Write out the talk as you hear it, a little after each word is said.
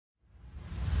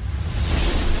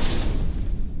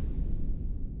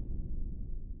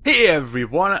Hey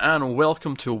everyone, and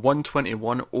welcome to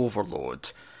 121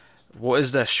 Overload. What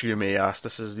is this, you may ask?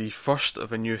 This is the first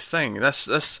of a new thing. This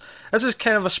is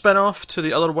kind of a spin-off to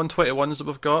the other 121s that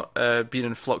we've got, being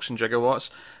in Flux and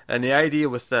Gigawatts. And the idea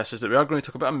with this is that we are going to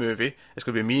talk about a movie. It's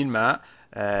going to be me and Matt,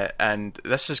 and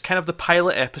this is kind of the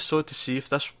pilot episode to see if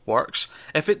this works.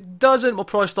 If it doesn't, we'll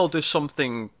probably still do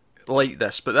something like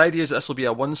this. But the idea is that this will be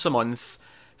a once-a-month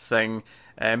thing.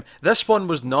 This one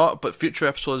was not, but future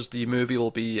episodes, the movie will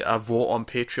be a vote on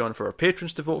Patreon for our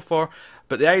patrons to vote for.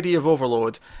 But the idea of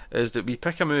Overload is that we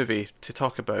pick a movie to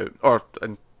talk about, or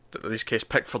in this case,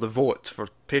 pick for the vote for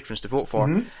patrons to vote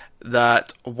for,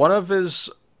 that one of us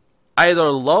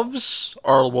either loves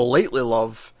or will likely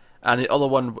love, and the other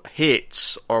one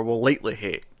hates or will likely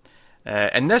hate.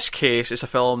 In this case, it's a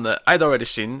film that I'd already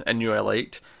seen and knew I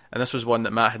liked, and this was one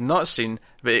that Matt had not seen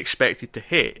but expected to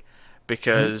hate,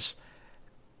 because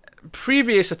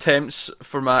previous attempts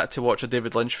for Matt to watch a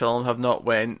David Lynch film have not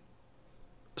went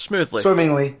smoothly.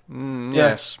 Swimmingly.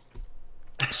 Yes.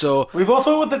 So We both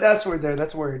went with the S word there.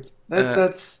 That's weird.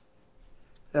 That's...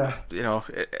 Yeah. You know,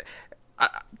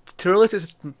 to relate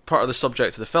it to part of the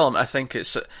subject of the film, I think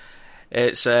it's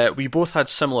we both had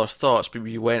similar thoughts, but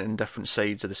we went in different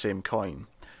sides of the same coin.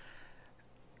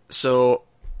 So,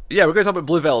 yeah, we're going to talk about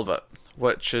Blue Velvet,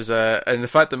 which is, and the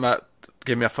fact that Matt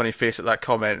gave me a funny face at that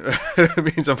comment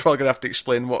means I'm probably going to have to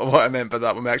explain what I meant by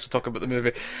that when we actually talk about the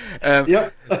movie.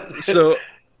 Yep. So,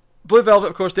 Blue Velvet,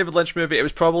 of course, David Lynch movie. It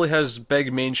was probably his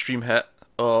big mainstream hit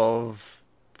of...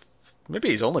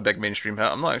 Maybe his only big mainstream hit.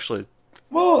 I'm not actually...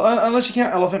 Well, unless you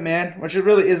count Elephant Man, which it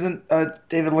really isn't a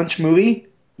David Lynch movie,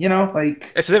 you know,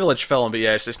 like... It's a David Lynch film, but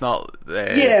yeah, it's not...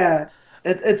 Yeah,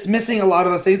 it's missing a lot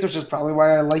of those things, which is probably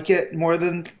why I like it more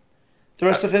than the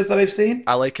rest of his that I've seen.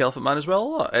 I like Elephant Man as well a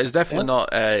lot. It's definitely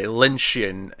not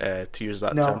Lynchian, to use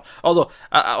that term. No. Although,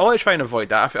 I always try and avoid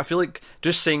that. I feel like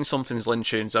just saying something's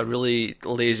Lynchian is a really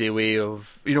lazy way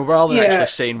of... You know, rather than actually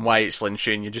saying why it's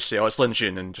Lynchian, you just say, oh, it's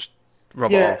Lynchian, and just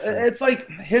rub it off. Yeah, it's like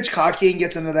Hitchcockian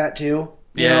gets into that too.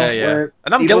 Yeah. Where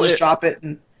And I'm people guilty. just drop it.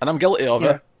 And I'm guilty of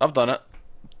it. I've done it.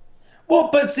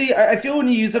 Well, but see, I feel when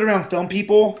you use it around film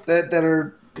people that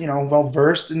are, you know, well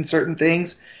versed in certain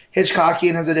things,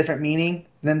 Hitchcockian has a different meaning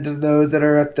than to those that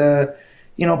are at the,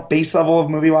 you know, base level of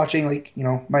movie watching. Like, you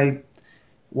know, my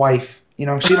wife, you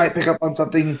know, she might pick up on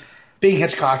something being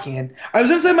Hitchcockian. I was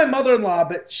going to say my mother-in-law,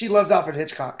 but she loves Alfred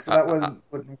Hitchcock, so that wouldn't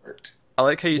have worked. I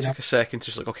like how you took a second to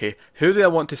just like, okay, who do I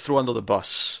want to throw under the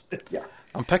bus? Yeah.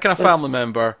 I'm picking a family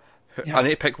member. I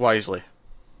need to pick wisely.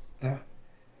 Yeah.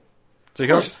 So you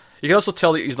can also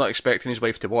tell that he's not expecting his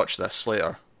wife to watch this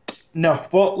later. No.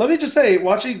 Well, let me just say,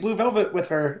 watching Blue Velvet with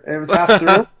her, it was half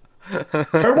through.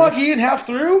 Her walking in half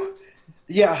through,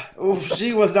 yeah,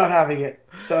 she was not having it.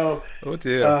 So, oh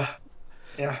dear.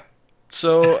 Yeah.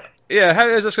 So, yeah, how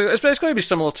is this? It's going to be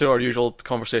similar to our usual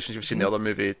conversations you've seen in the other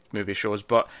movie shows,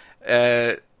 but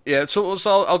yeah. So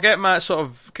I'll get Matt sort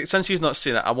of, since he's not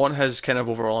seen it, I want his kind of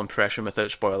overall impression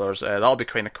without spoilers. That'll be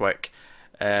kind of quick,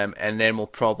 and then we'll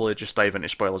probably just dive into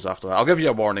spoilers after that. I'll give you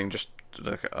a warning, just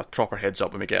like a proper heads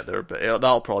up when we get there, but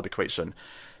that'll probably be quite soon.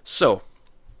 So,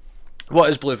 what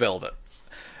is Blue Velvet?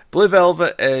 Blue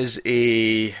Velvet is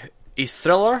a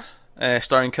thriller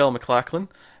starring Kyle MacLachlan,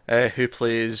 who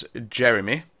plays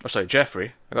Jeffrey.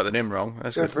 I got the name wrong.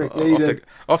 That's Jeffrey. Good.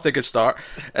 Off to a good start.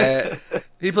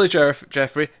 He plays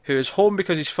Jeffrey, who is home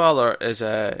because his father is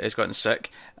gotten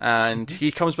sick, and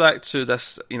he comes back to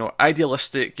this, you know,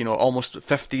 idealistic, you know, almost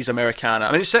 50s Americana.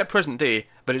 I mean, it's set present day,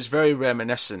 but it's very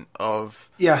reminiscent of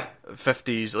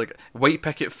 50s, like white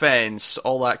picket fence,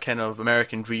 all that kind of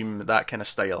American dream, that kind of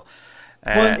style.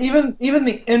 Well, even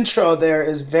the intro there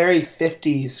is very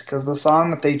 50s because the song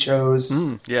that they chose,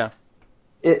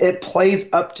 it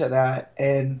plays up to that,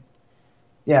 and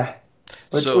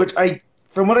which I,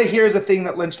 from what I hear, is a thing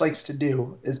that Lynch likes to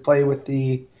do, is play with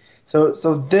the. So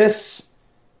this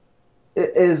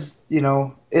is, you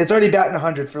know, it's already batting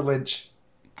 100 for Lynch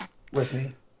with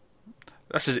me.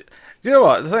 This is. You know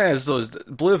what? The thing is, though, is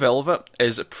Blue Velvet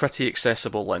is a pretty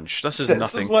accessible Lynch. This is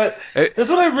nothing. This is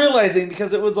what I'm realizing,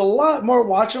 because it was a lot more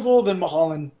watchable than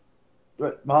Mulholland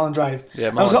Drive. Yeah,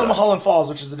 I was calling Mulholland Falls,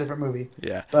 which is a different movie.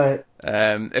 Yeah, but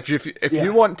if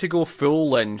you want to go full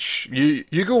Lynch,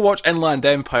 you go watch Inland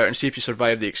Empire and see if you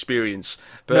survive the experience.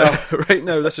 But right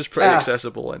now, this is pretty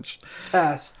accessible Lynch.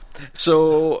 Pass.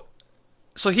 So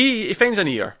he finds an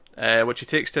ear, which he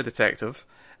takes to a detective.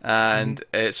 And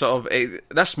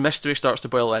this mystery starts to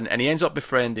boil in, and he ends up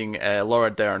befriending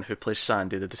Laura Dern, who plays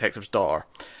Sandy, the detective's daughter.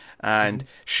 and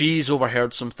she's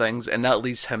overheard some things, and that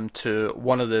leads him to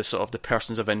one of the sort of the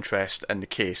persons of interest in the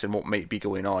case and what might be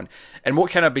going on. And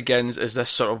what kind of begins is this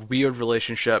sort of weird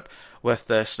relationship with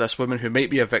this woman who might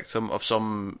be a victim of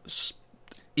some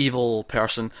evil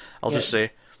person. I'll just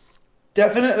say,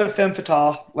 definite a femme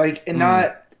fatale. Like, and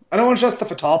not. I don't want to stress the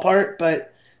fatale part,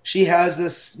 but she has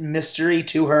this mystery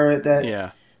to her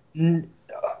that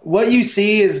what you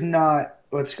see is not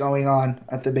what's going on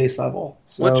at the base level.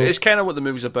 So, which is kind of what the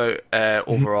movie's about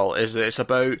overall, is that it's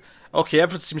about, okay,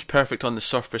 everything seems perfect on the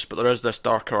surface, but there is this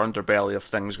darker underbelly of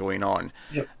things going on.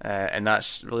 Yep. And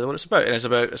that's really what it's about. And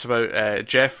it's about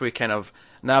Jeffrey kind of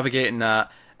navigating that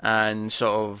and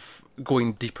sort of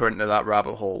going deeper into that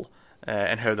rabbit hole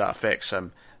and how that affects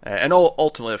him. And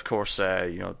ultimately, of course,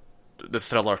 the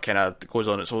thriller kind of goes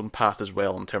on its own path as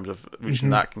well in terms of reaching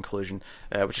that conclusion,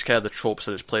 which is kind of the tropes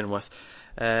that it's playing with.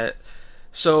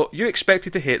 So you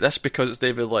expected to hate this because it's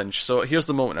David Lynch. So here's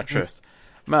the moment of truth.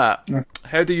 Matt,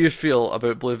 how do you feel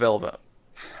about Blue Velvet?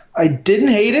 I didn't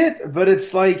hate it, but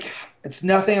it's like, it's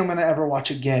nothing I'm going to ever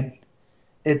watch again.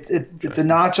 It's a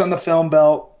notch on the film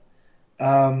belt.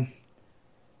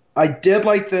 I did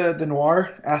like the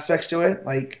noir aspects to it.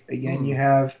 Like, again, you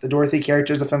have the Dorothy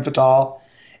character as a femme fatale,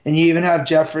 and you even have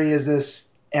Jeffrey as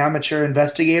this amateur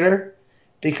investigator,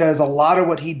 because a lot of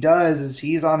what he does is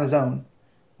he's on his own.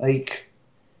 Like,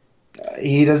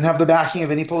 he doesn't have the backing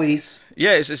of any police.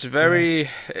 Yeah, it's very...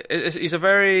 he's a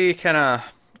very kind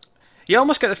of... You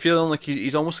almost get the feeling like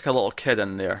he's almost like a little kid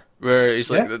in there, where he's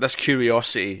like this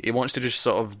curiosity. He wants to just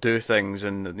sort of do things,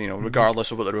 and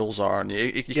regardless of what the rules are, and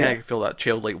you kind of feel that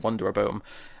childlike wonder about him.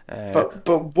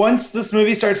 But once this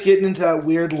movie starts getting into that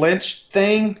weird Lynch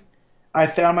thing, I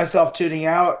found myself tuning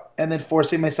out and then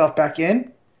forcing myself back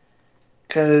in,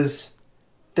 because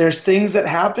there's things that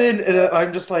happen, and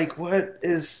I'm just like,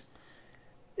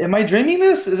 am I dreaming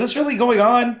this? Is this really going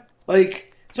on? Like,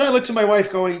 so I looked to my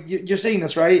wife going, "You're seeing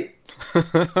this, right?"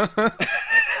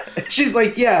 She's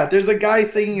like, "Yeah, there's a guy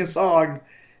singing a song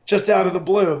just out of the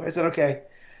blue." I said, "Okay."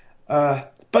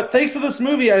 But thanks to this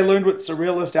movie, I learned what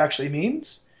surrealist actually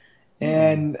means.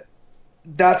 And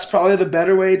that's probably the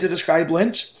better way to describe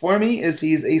Lynch for me, is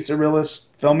he's a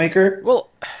surrealist filmmaker.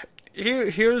 Well,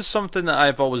 here's something that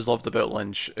I've always loved about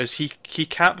Lynch, is he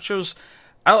captures...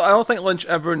 I don't think Lynch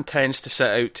ever intends to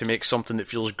set out to make something that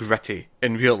feels gritty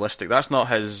and realistic. That's not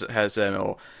his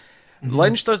MO.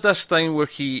 Lynch does this thing where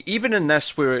he, even in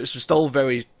this, where it's still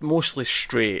very mostly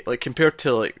straight, like compared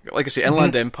to like I say,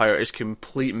 Inland Empire is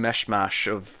complete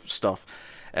mishmash of stuff.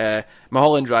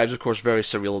 Mulholland Drive's of course very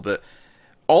surreal, but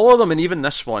all of them, and even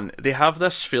this one, they have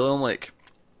this feeling like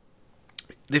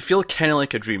they feel kind of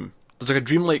like a dream. There's like a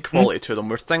dreamlike quality to them,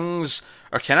 where things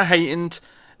are kind of heightened.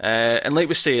 And like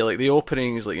we say, like the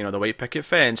openings, like the white picket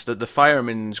fence, the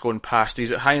fireman's going past,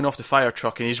 he's high enough the fire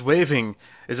truck and he's waving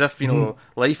as if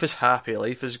life is happy,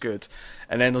 life is good,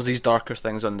 and then there's these darker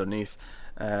things underneath.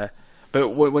 But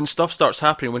when stuff starts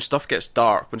happening, when stuff gets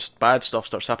dark, when bad stuff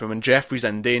starts happening, when Jeffrey's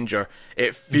in danger,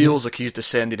 it feels like he's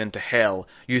descending into hell.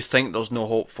 You think there's no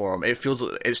hope for him. It feels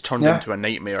like it's turned into a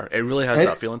nightmare. It really has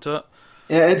that feeling to it.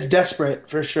 Yeah, it's desperate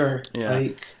for sure. Yeah,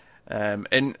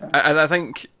 and I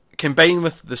think, combined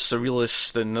with the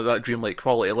surrealist and that dreamlike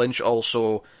quality, Lynch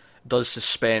also does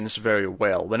suspense very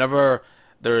well. Whenever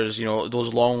there's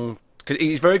those long, cause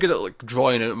he's very good at like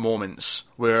drawing out moments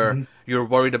where you're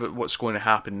worried about what's going to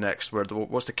happen next.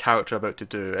 What's the character about to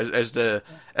do? As the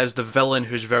villain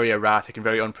who's very erratic and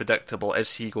very unpredictable,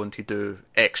 is he going to do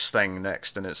X thing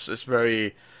next? And it's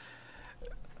very...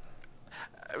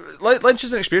 Lynch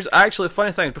is an experience. Actually,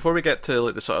 funny thing, before we get to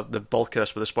like the sort of the bulk of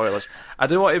this with the spoilers, I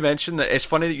do want to mention that it's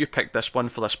funny that you picked this one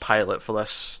for this pilot, for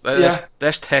this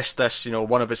test. This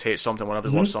one of us hates something, one of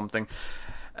us loves something,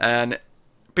 and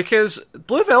because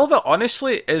Blue Velvet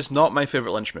honestly is not my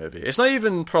favourite Lynch movie. It's not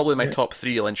even probably my top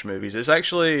 3 Lynch movies. It's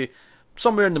actually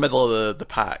somewhere in the middle of the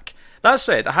pack. That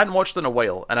said, I hadn't watched it in a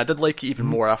while, and I did like it even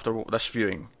more after this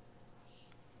viewing.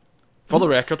 For the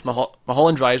record,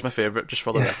 Mulholland Drive is my favourite, just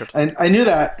for the record. I knew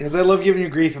that, because I love giving you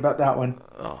grief about that one.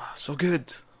 Oh, so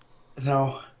good.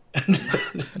 No.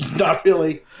 Not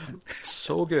really.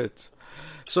 So good.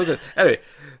 So good. Anyway,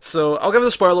 so I'll give it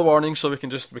a spoiler warning so we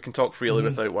can talk freely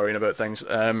without worrying about things.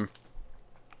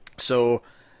 So,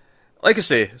 like I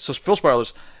say, so full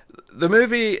spoilers. The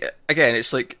movie, again,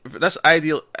 it's like this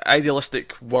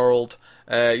idealistic world.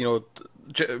 We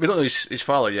don't know his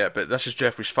father yet, but this is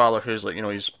Jeffrey's father, who's like,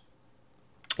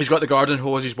 he's got the garden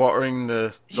hose, he's watering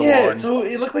the lawn. So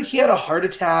it looked like he had a heart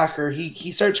attack, or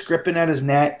he starts gripping at his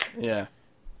neck. Yeah.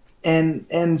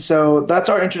 And so that's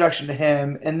our introduction to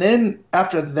him. And then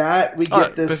after that, we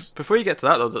get this... Before you get to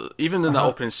that, though, even in that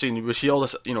opening scene, we see all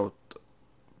this,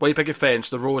 white picket fence,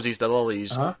 the roses, the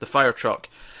lilies, Uh-huh. the fire truck.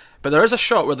 But there is a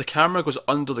shot where the camera goes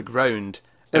under the ground.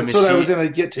 That's what I was going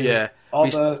to get to. Yeah, All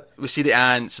we see the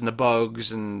ants and the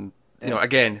bugs and... You know,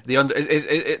 again,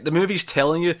 the movie's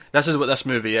telling you this is what this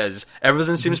movie is.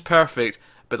 Everything seems perfect,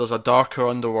 but there's a darker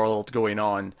underworld going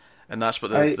on, and that's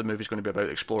what the movie's going to be about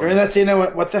exploring. During that scene, I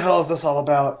went, "What the hell is this all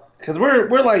about?" Because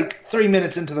we're like 3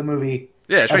 minutes into the movie.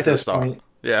 Yeah, it's right at the start. Point.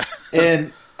 Yeah,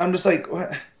 and I'm just like,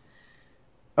 what?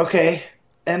 Okay,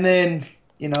 and then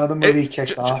the movie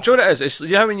kicks off. Do you know what it is? You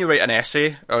know when you write an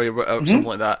essay or something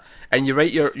like that, and you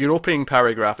write your opening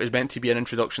paragraph is meant to be an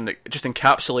introduction that just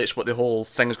encapsulates what the whole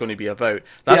thing is going to be about.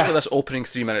 That's what this opening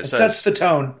 3 minutes it sets the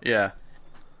tone. Yeah.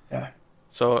 Yeah.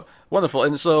 So wonderful,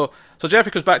 and so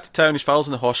Jeffrey goes back to town. His father's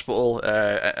in the hospital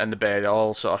in the bed,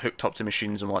 all sort of hooked up to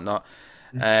machines and whatnot.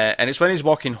 And it's when he's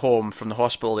walking home from the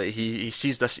hospital that he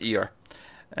sees this ear.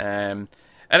 And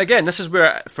again, this is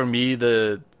where, for me,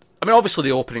 obviously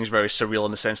the opening is very surreal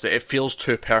in the sense that it feels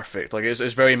too perfect. Like, it's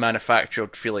very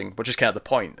manufactured feeling, which is kind of the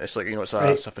point. It's like,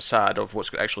 it's a facade of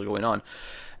what's actually going on.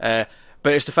 But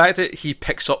it's the fact that he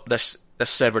picks up this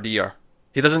severed ear.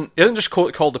 He doesn't just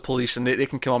call the police and they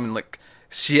can come and, like,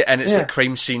 see it in its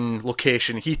crime scene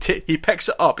location. He picks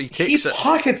it up. He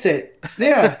pockets it.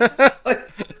 Yeah.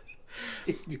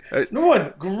 No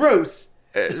one. Gross.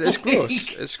 It's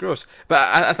gross. It's gross. But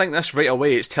I think this right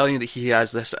away, it's telling you that he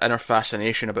has this inner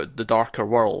fascination about the darker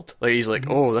world. Like, he's like,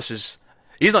 oh, this is...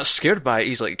 He's not scared by it.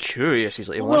 He's, like, curious. He's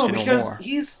like, he wants to know more.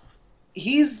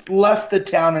 He's left the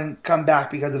town and come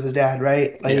back because of his dad,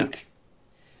 right? Like,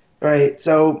 right.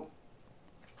 So,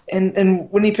 and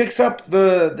when he picks up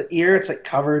the ear, it's, like,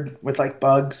 covered with, like,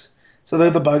 bugs. So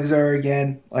there the bugs are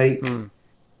again. Like,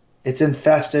 it's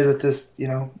infested with this,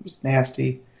 it's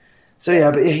nasty. So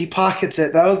yeah, but he pockets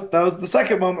it. That was the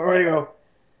second moment where I go,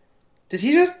 did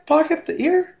he just pocket the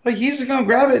ear? Like, he's just gonna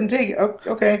grab it and take it?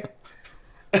 Okay.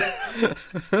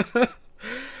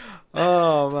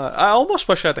 Oh man, I almost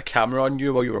wish I had the camera on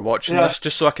you while you were watching this,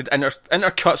 just so I could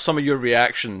intercut some of your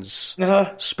reactions,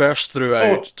 spersed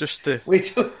throughout, just to wait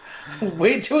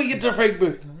till we get to Frank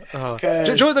Booth. Do you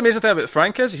know what the amazing thing about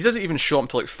Frank is? He doesn't even show up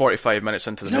until like 45 minutes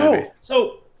into the movie.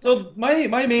 So my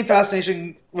main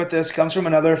fascination with this comes from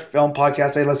another film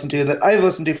podcast I listen to that I've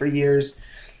listened to for years,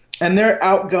 and their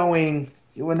outgoing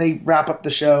when they wrap up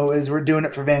the show is "We're doing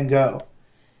it for Van Gogh,"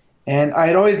 and I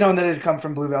had always known that it had come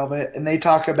from Blue Velvet, and they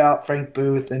talk about Frank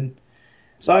Booth, and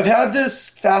so I've had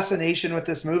this fascination with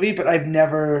this movie, but I've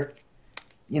never,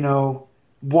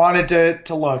 wanted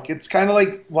to look. It's kind of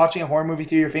like watching a horror movie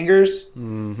through your fingers,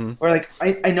 where like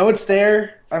I know it's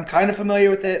there, I'm kind of familiar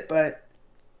with it, but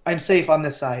I'm safe on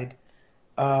this side.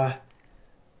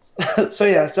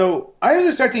 So I was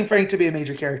expecting Frank to be a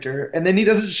major character, and then he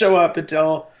doesn't show up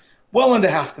until well into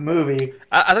half the movie.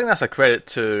 I think that's a credit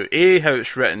to how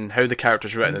it's written, how the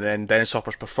character's written, and then Dennis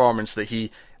Hopper's performance. That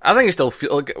I think he still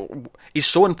feels like he's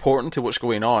so important to what's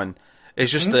going on.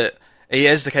 It's just that he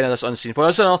is the kind of this unseen force.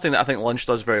 That's another thing that I think Lynch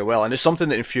does very well, and it's something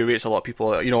that infuriates a lot of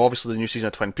people. Obviously the new season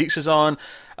of Twin Peaks is on.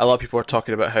 A lot of people are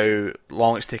talking about how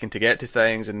long it's taken to get to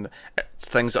things and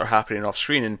things that are happening off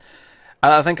screen. And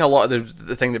I think a lot of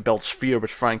the thing that builds fear with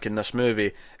Frank in this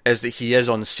movie is that he is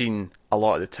on scene a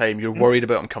lot of the time. You're worried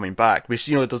about him coming back. We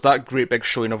see, there's that great big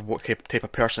showing of what type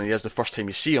of person he is the first time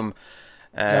you see him.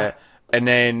 And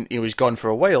then, he's gone for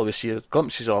a while. We see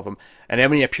glimpses of him. And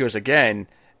then when he appears again,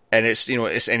 and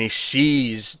and he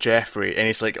sees Jeffrey, and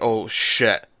he's like, oh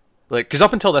shit. Like, because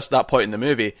up until that point in the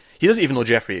movie, he doesn't even know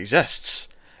Jeffrey exists.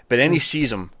 But then he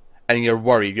sees him, and you're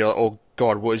worried. You're like, oh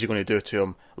god, what is he going to do to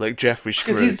him? Like, Jeffrey's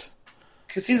screwed.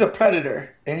 Because he's a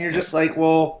predator, and you're just like,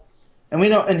 well, and we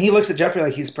know, and he looks at Jeffrey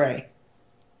like he's prey,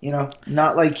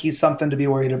 not like he's something to be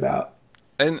worried about.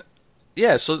 And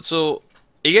yeah, so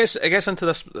he gets into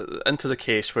the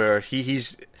case where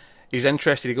he's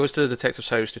interested. He goes to the detective's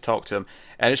house to talk to him,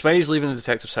 and it's when he's leaving the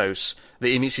detective's house that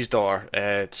he meets his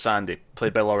daughter, Sandy,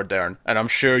 played by Laura Dern. And I'm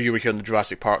sure you were hearing the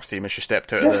Jurassic Park theme as she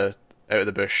stepped out of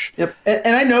the bush. Yep,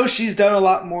 and I know she's done a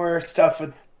lot more stuff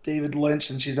with David Lynch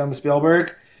than she's done with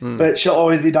Spielberg. But she'll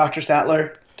always be Dr.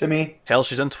 Sattler to me. Hell,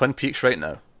 she's in Twin Peaks right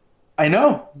now. I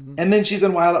know. And then she's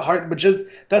in Wild at Heart. But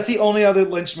that's the only other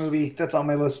Lynch movie that's on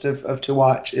my list of to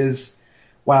watch is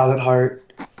Wild at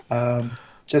Heart.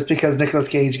 Just because Nicolas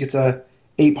Cage gets a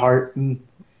ape heart. And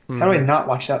how do I not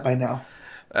watch that by now?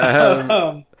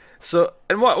 So,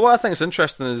 and what I think is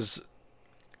interesting is...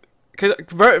 Cause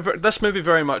this movie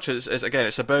very much is, again,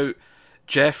 it's about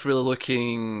Jeff really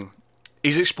looking...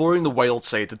 He's exploring the wild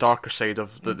side, the darker side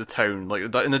of the town, like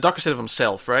in the darker side of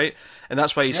himself, right? And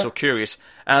that's why he's so curious.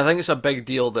 And I think it's a big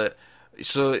deal that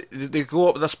So they go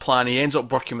up with this plan. He ends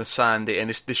up working with Sandy, and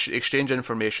they exchange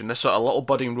information. This sort of little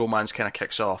budding romance kind of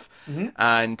kicks off,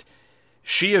 and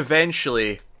she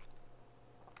eventually,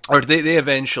 or they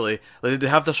eventually, they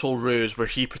have this whole ruse where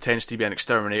he pretends to be an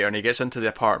exterminator, and he gets into the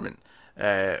apartment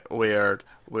where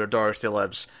Dorothy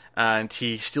lives, and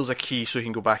he steals a key so he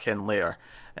can go back in later.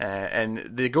 And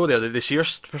they go there, they see her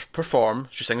perform,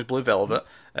 she sings Blue Velvet,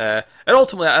 and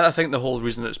ultimately I think the whole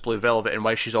reason it's Blue Velvet and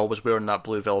why she's always wearing that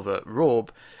Blue Velvet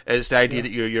robe is the idea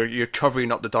that you're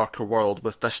covering up the darker world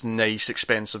with this nice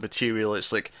expensive material.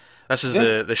 It's like, this is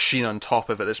the sheen on top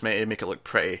of it that's meant to make it look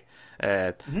pretty.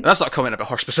 And that's not a comment about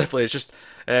her specifically, it's just,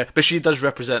 but she does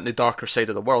represent the darker side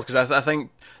of the world, because I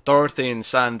think Dorothy and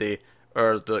Sandy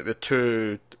are the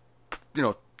two,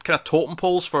 kind of totem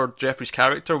poles for Jeffrey's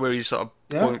character, where he's sort of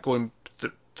going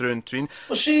through and between.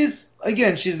 Well, she's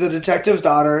the detective's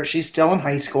daughter. She's still in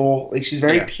high school. Like, she's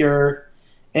very pure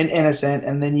and innocent.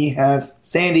 And then you have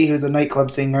Sandy, who's a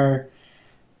nightclub singer.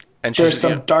 And there's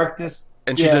some darkness.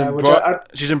 And she's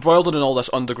embroiled in all this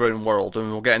underground world,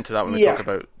 and we'll get into that when we talk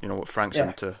about what Frank's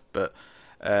into. But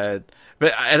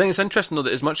I think it's interesting though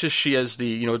that as much as she is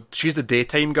she's the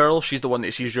daytime girl, she's the one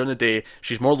that sees during the day.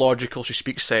 She's more logical. She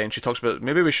speaks sense. She talks about,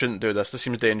 maybe we shouldn't do this. This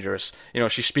seems dangerous.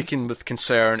 She's speaking with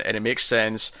concern, and it makes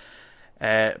sense.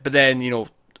 But then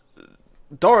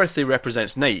Dorothy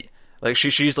represents night. Like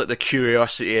she's like the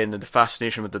curiosity and the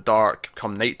fascination with the dark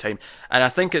come nighttime. And I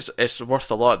think it's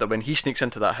worth a lot that when he sneaks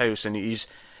into that house and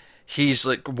he's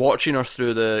like watching her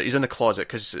through he's in the closet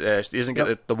because he doesn't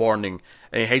get the warning,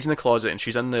 and he hides in the closet, and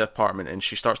she's in the apartment, and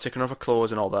she starts taking off her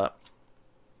clothes and all that.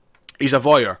 He's a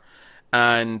voyeur,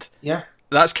 and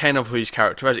that's kind of who his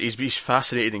character is. He's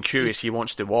fascinated and curious. He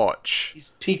wants to watch.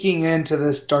 He's peeking into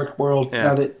this dark world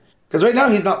now because right now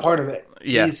he's not part of it.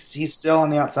 Yeah. He's still on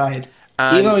the outside,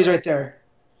 even though he's right there.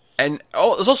 And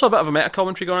there's also a bit of a meta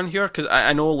commentary going on here, because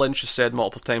I know Lynch has said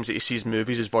multiple times that he sees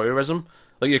movies as voyeurism.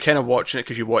 Like, you're kind of watching it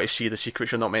because you want to see the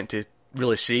secrets you're not meant to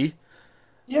really see.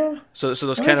 Yeah. So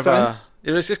there's kind of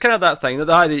it's kind of that thing, that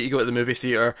the idea that you go to the movie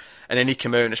theater and then you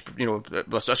come out and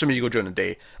it's, assuming you go during the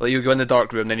day, like you go in the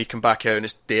dark room, then you come back out and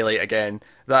it's daylight again.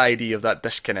 That idea of that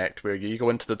disconnect where you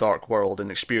go into the dark world and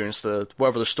experience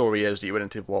whatever the story is that you went in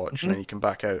to watch, and then you come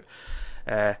back out.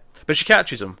 But she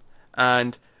catches him,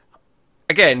 and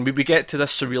again, we get to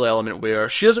this surreal element where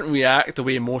she doesn't react the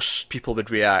way most people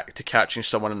would react to catching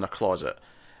someone in their closet.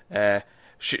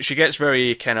 She gets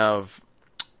very kind of,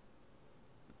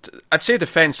 I'd say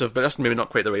defensive, but that's maybe not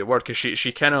quite the right word, because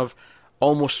she kind of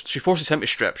she forces him to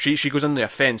strip. She goes in the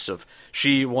offensive.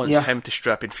 She wants him to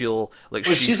strip and feel like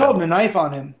she's holding a knife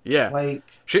on him. Yeah, like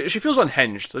she feels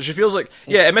unhinged. She feels like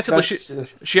admittedly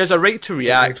she has a right to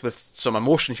react with some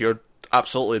emotion here.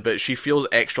 Absolutely, but she feels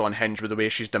extra unhinged with the way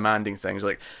she's demanding things.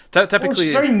 Like typically,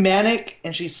 she's very manic,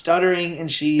 and she's stuttering, and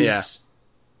she's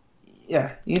you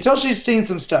can tell she's seen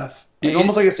some stuff,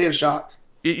 almost like a state of shock.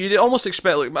 You almost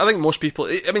expect, like, I think most people,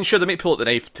 I mean, sure, they might pull out the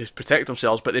knife to protect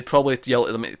themselves, but they'd probably yell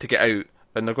at them to get out,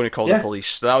 and they're going to call the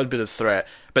police. That would be the threat.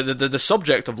 But the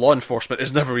subject of law enforcement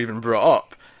is never even brought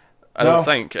up. I don't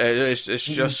think. It's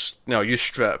just, you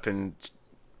strip, and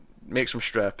makes them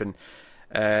strip, and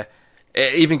it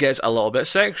even gets a little bit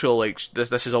sexual. Like,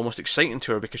 this is almost exciting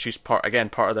to her, because she's part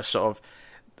of this sort of,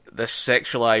 this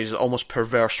sexualized, almost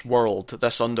perverse world,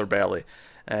 this underbelly.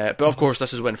 But of course,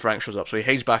 this is when Frank shows up, so he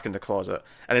hides back in the closet,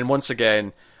 and then once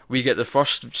again, we get the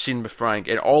first scene with Frank,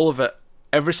 and all of it,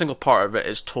 every single part of it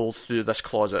is told through this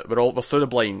closet. We're through the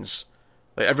blinds.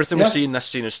 Like, everything we see in this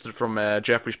scene is from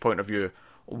Jeffrey's point of view,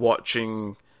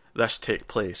 watching this take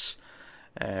place.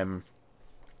 And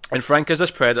Frank is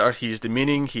this predator. He's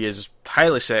demeaning. He is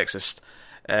highly sexist.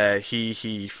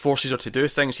 He forces her to do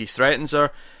things. He threatens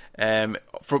her.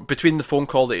 Between the phone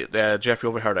call that Jeffrey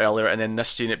overheard earlier and then this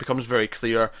scene, it becomes very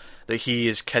clear that he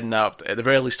is kidnapped, at the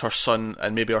very least, her son,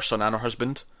 and maybe her son and her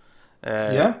husband.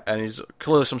 And he's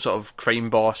clearly some sort of crime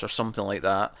boss or something like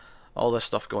that. All this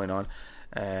stuff going on.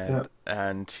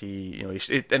 And he,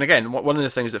 and again, one of the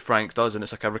things that Frank does, and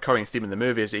it's like a recurring theme in the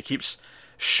movie, is that he keeps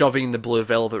shoving the blue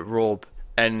velvet robe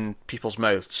in people's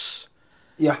mouths.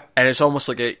 Yeah. And it's almost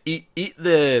like eat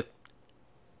the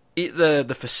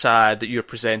facade that you're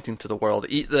presenting to the world.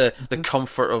 Eat the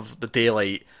comfort of the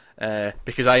daylight,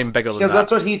 because I am bigger than that.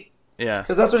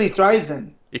 Because that's what he thrives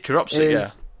in. He corrupts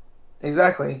it,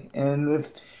 Exactly. And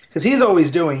because he's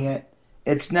always doing it,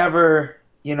 it's never,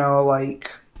 like,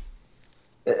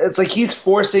 it's like he's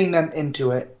forcing them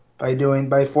into it by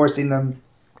forcing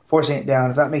it down,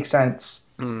 if that makes sense.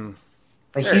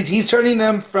 Like, sure. He's turning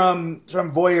them from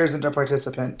voyeurs into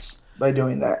participants by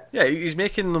doing that. Yeah, he's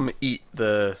making them eat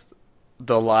the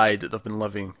the lie that they've been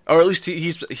living, or at least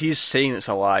he's saying it's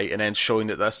a lie, and then showing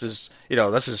that this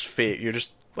is fake. You're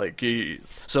just like you.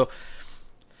 So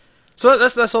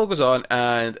this all goes on,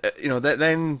 and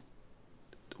then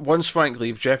once Frank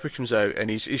leaves, Jeffrey comes out, and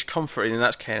he's comforting, and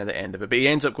that's kind of the end of it. But he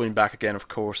ends up going back again, of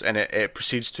course, and it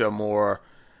proceeds to a more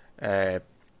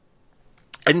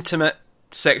intimate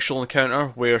sexual encounter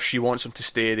where she wants him to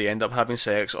stay. They end up having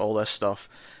sex, all this stuff.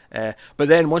 But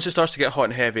then once it starts to get hot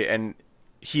and heavy, and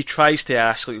he tries to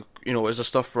ask, like, is there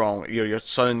stuff wrong? Your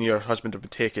son and your husband have been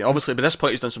taken. Obviously, by this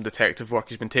point, he's done some detective work.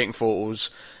 He's been taking photos,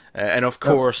 and of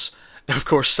course,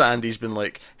 Sandy's been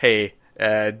like, "Hey,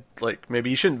 like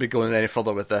maybe you shouldn't be going any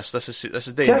further with this. This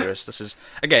is dangerous. This is,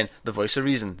 again, the voice of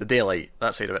reason, the daylight,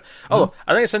 that side of it." Oh,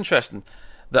 I think it's interesting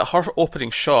that her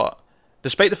opening shot,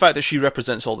 despite the fact that she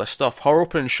represents all this stuff, her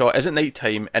opening shot is at night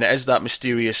time, and it is that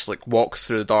mysterious like walk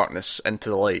through the darkness into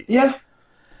the light.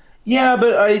 Yeah,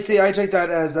 but I take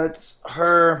that as that's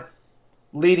her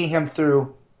leading him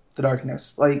through the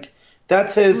darkness. Like,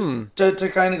 that's his, to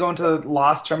kind of go into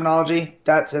Lost terminology,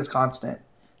 that's his constant.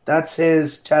 That's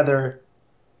his tether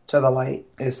to the light,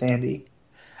 is Sandy.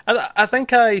 I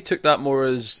think I took that more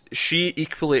as she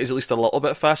equally is at least a little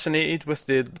bit fascinated with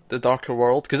the darker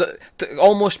world, because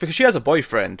she has a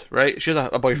boyfriend, right? She has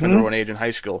a boyfriend her own age in high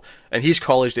school, and he's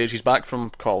college age. He's back from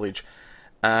college,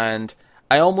 and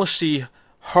I almost see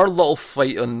her little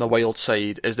fight on the wild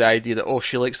side is the idea that,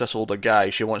 she likes this older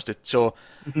guy. She wants to. So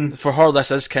for her,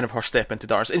 this is kind of her step into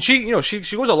darkness, and she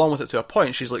goes along with it to a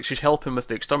point. She's helping with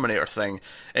the exterminator thing,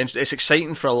 and it's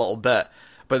exciting for a little bit.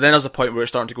 But then there's a point where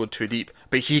it's starting to go too deep.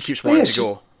 But he keeps wanting to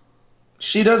go.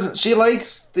 She doesn't. She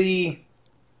likes the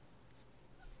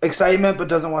excitement, but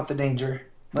doesn't want the danger.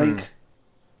 Like,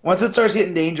 once it starts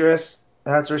getting dangerous,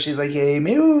 that's where she's like, "Hey,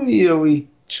 maybe we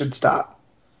should stop."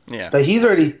 Yeah. But he's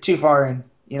already too far in.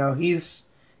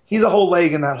 He's a whole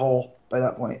leg in that hole by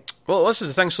that point. Well, this is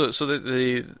the thing. So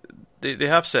they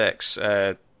have sex,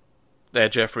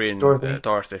 Jeffrey and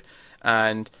Dorothy,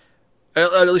 and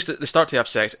at least they start to have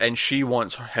sex, and she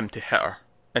wants him to hit her,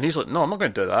 and he's like, "No, I'm not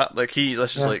going to do that." Like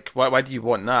this is like, why do you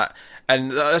want that?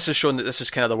 And this is showing that this is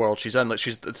kind of the world she's in. Like,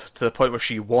 she's to the point where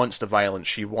she wants the violence,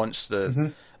 she wants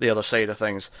the other side of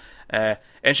things, and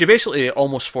she basically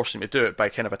almost forced him to do it by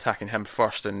kind of attacking him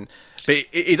first. But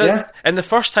he did. Yeah. In the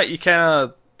first hit, you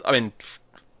kind of,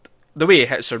 the way he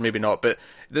hits her, maybe not, but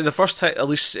the first hit at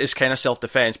least is kind of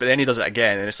self-defense. But then he does it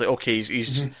again, and it's like, okay,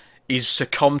 he's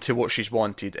succumbed to what she's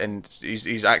wanted, and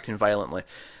he's acting violently,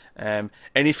 and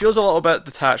he feels a little bit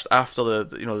detached after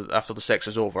the sex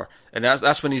is over, and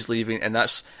that's when he's leaving, and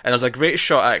there's a great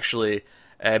shot actually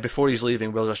before he's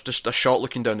leaving, where there's just a shot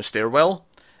looking down the stairwell,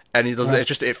 and he does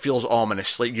it feels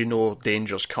ominous, like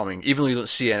danger's coming, even though you don't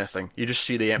see anything, you just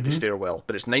see the empty stairwell,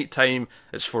 but it's nighttime,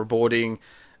 it's foreboding,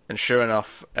 and sure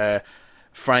enough,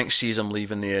 Frank sees him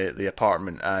leaving the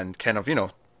apartment, and kind of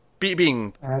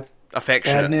being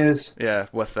affectionate, bad news.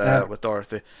 With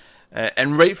Dorothy,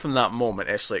 and right from that moment,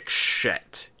 it's like,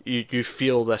 shit. You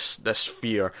feel this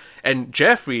fear, and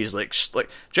Jeffrey's like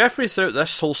Jeffrey throughout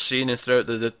this whole scene and throughout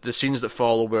the scenes that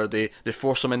follow, where they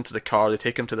force him into the car, they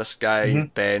take him to this guy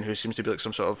Ben, who seems to be like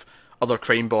some sort of other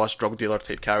crime boss, drug dealer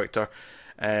type character,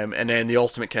 and then the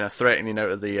ultimate kind of threatening out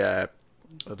of the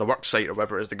work site or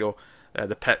wherever it is they go,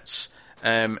 the pits,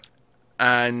 and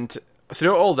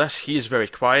throughout all this, he is very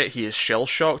quiet. He is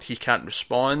shell-shocked. He can't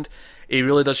respond. He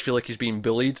really does feel like he's being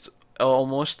bullied,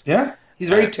 almost. Yeah, he's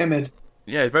very timid.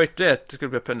 Yeah, it's a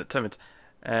good way of putting it, timid.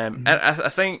 And I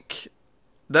think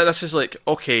that this is like,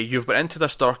 okay, you've been into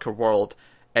this darker world,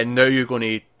 and now you're going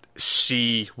to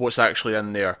see what's actually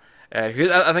in there. I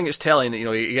think it's telling that,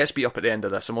 he gets beat up at the end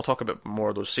of this, and we'll talk about more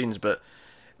of those scenes, but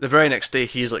the very next day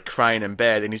he's like crying in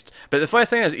bed, but the funny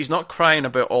thing is, he's not crying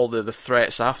about all the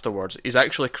threats afterwards. He's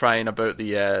actually crying about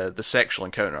the sexual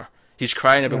encounter. He's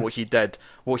crying about what he did,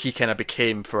 what he kind of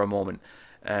became for a moment,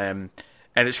 and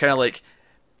it's kind of like,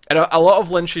 and a lot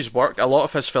of Lynch's work, a lot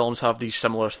of his films have these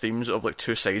similar themes of like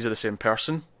two sides of the same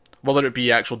person, whether it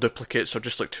be actual duplicates or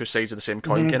just like two sides of the same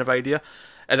coin kind of idea.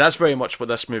 And that's very much what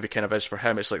this movie kind of is for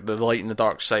him. It's like the light and the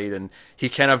dark side, and he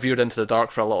kind of veered into the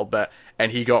dark for a little bit,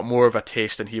 and he got more of a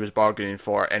taste than he was bargaining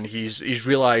for, and he's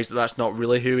realised that that's not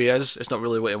really who he is. It's not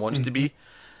really what he wants to be.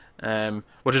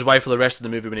 Which is why for the rest of the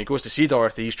movie, when he goes to see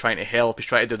Dorothy, he's trying to help, he's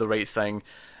trying to do the right thing.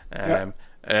 And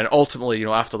then ultimately,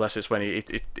 after this, it's when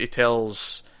he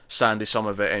tells Sandy some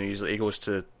of it, and he goes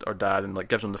to her dad and like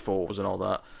gives him the photos and all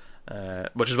that.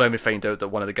 Which is when we find out that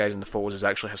one of the guys in the photos is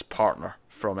actually his partner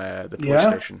from the police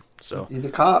station. So he's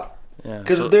a cop. Yeah,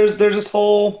 because there's this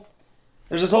whole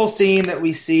scene that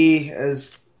we see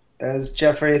as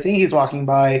Jeffrey, I think he's walking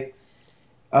by,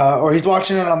 or he's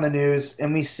watching it on the news,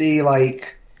 and we see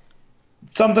like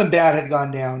something bad had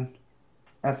gone down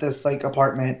at this like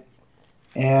apartment,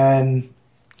 and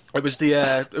It was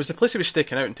the place he was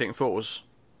staking out and taking photos.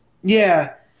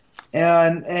 yeah,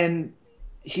 and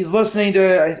he's listening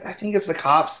to I think it's the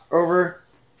cops over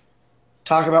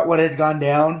talk about what had gone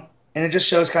down, and it just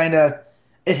shows kind of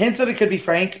it hints that it could be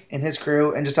Frank and his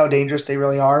crew and just how dangerous they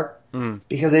really are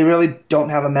because they really don't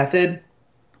have a method.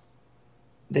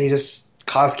 They just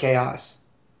cause chaos.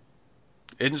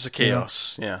 Agents of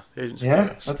Chaos, yeah. Agents of Yeah,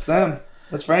 Chaos. that's them.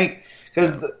 That's Frank.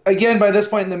 Because again, by this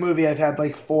point in the movie, I've had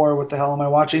like 4 "What the hell am I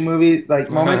watching?" movie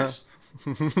like moments.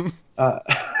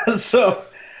 So,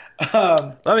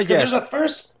 Let me guess. there's a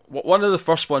first, One of the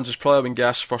first ones is probably when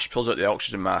Gas first pulls out the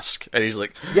oxygen mask, and he's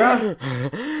like, yeah,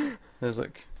 he's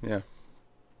like, yeah.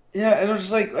 yeah, and I'm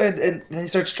just like, and then he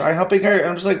starts try helping her, and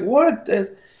I'm just like, what?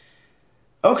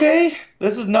 Okay,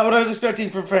 this is not what I was expecting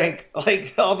from Frank.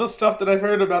 Like all the stuff that I've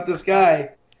heard about this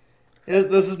guy,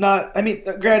 this is not. I mean,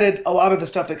 granted, a lot of the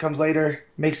stuff that comes later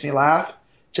makes me laugh,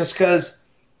 just because,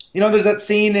 there's that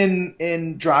scene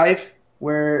in Drive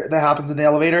where that happens in the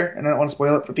elevator, and I don't want to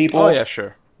spoil it for people. Oh yeah,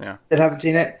 sure, yeah. That haven't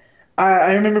seen it.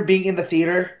 I remember being in the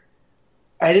theater.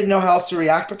 I didn't know how else to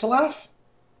react but to laugh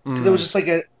because it was just like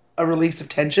a release of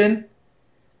tension.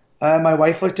 My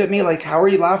wife looked at me like, "How are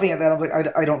you laughing at that?" I'm like,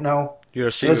 "I don't know." You're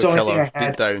a serial That's the only killer thing I had.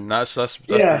 deep down. That's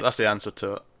Yeah. that's the answer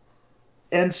to it.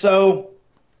 And so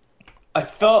I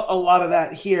felt a lot of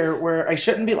that here, where I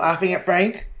shouldn't be laughing at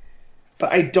Frank,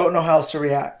 but I don't know how else to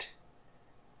react.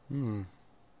 I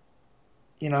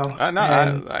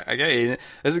get you.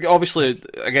 It's obviously,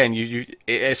 again,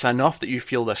 it's enough that you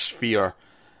feel this fear,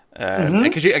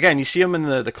 because you see him in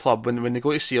the club when they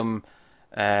go to see him.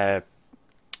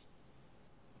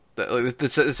 The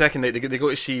second night they go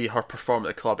to see her perform at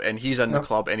the club, and he's in the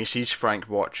club and he sees Frank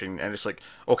watching, and it's like,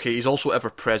 okay, he's also ever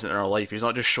present in her life. He's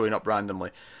not just showing up randomly.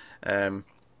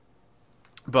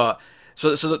 But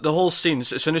so the whole scene,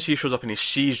 as soon as he shows up and he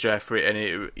sees Jeffrey,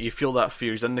 and you feel that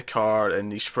fear. He's in the car,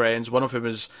 and these friends. One of whom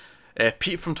is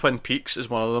Pete from Twin Peaks is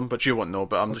one of them, but you won't know.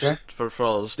 But I'm just for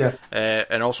others. Yeah.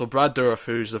 And also Brad Dourif,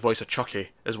 who's the voice of Chucky,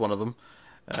 is one of them.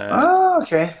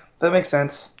 Okay, that makes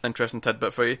sense. Interesting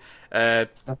tidbit for you.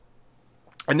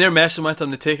 And they're messing with him.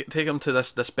 They take him to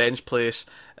this Ben's place,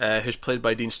 who's played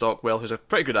by Dean Stockwell, who's a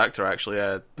pretty good actor actually.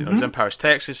 He's in Paris,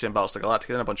 Texas, in Battlestar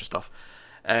Galactica, and a bunch of stuff.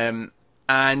 And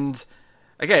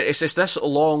again, it's this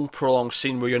long, prolonged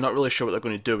scene where you're not really sure what they're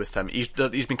going to do with him. He's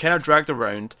been kind of dragged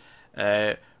around.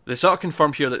 They sort of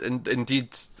confirm here that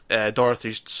indeed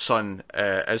Dorothy's son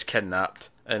is kidnapped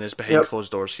and is behind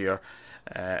closed doors here.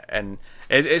 And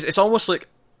it's almost like,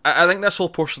 I think this whole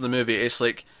portion of the movie is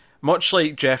like, much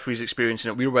like Jeffrey's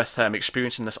experiencing it, we're with him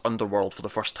experiencing this underworld for the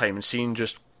first time and seeing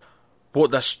just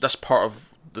what this part of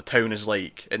the town is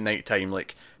like at night time.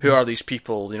 Like, who are these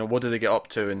people? What do they get up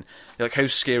to? And like how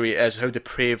scary it is, how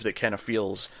depraved it kind of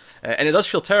feels. And it does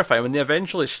feel terrifying when they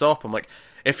eventually stop him. Like,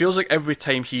 it feels like every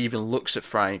time he even looks at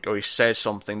Frank or he says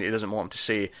something that he doesn't want him to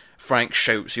say, Frank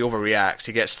shouts, he overreacts,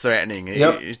 he gets threatening.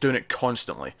 He's doing it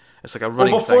constantly. It's like a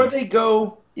running before thing.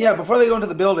 before they go into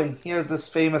the building, he has this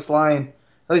famous line,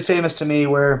 at least famous to me,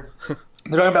 where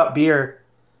they're talking about beer,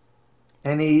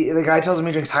 and the guy tells him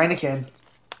he drinks Heineken,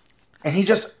 and he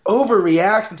just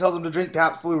overreacts and tells him to drink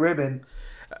Pabst Blue Ribbon.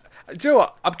 Do you know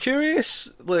what? I'm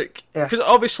curious, like, because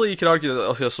obviously you could argue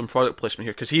that there's some product placement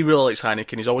here, because he really likes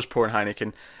Heineken, he's always pouring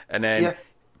Heineken, and then,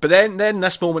 but then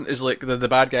this moment is like, the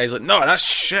bad guy's like, no, that's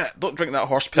shit, don't drink that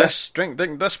horse piss, drink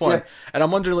this one, and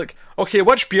I'm wondering, like, okay,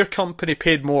 which beer company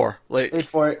paid more? Like, paid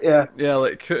for it, yeah,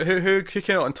 like, who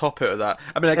came out on top out of that?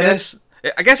 I mean, I guess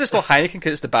it's still Heineken,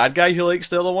 because it's the bad guy who likes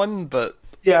the other one, but...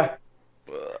 Yeah.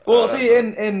 Well, see,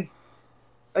 and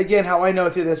again, how I know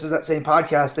through this is that same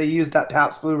podcast, they used that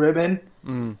Pabst Blue Ribbon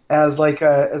as like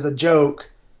as a joke,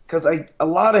 because a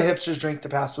lot of hipsters drink the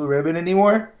Pabst Blue Ribbon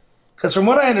anymore. Because from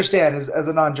what I understand, as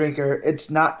a non-drinker,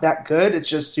 it's not that good. It's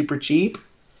just super cheap,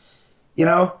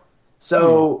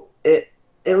 So it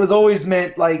was always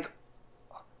meant like.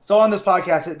 So on this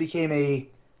podcast, it became a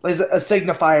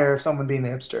signifier of someone being a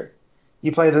hipster.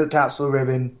 You play the Pabst Blue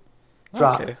Ribbon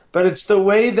drop, but it's the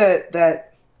way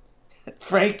that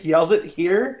Frank yells it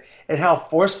here and how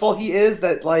forceful he is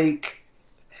that, like,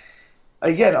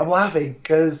 again, I'm laughing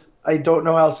because I don't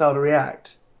know how else to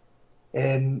react.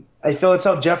 And I feel it's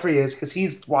how Jeffrey is, because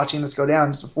he's watching this go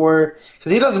down just before,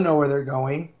 because he doesn't know where they're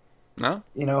going. No?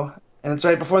 And it's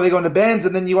right before they go into Ben's,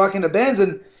 and then you walk into Ben's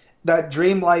and that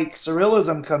dreamlike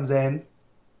surrealism comes in.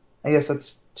 I guess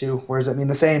that's two words that mean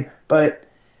the same. But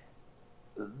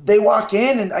they walk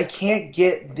in, and I can't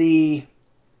get the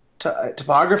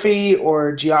topography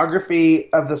or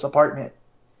geography of this apartment.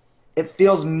 It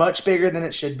feels much bigger than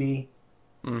it should be.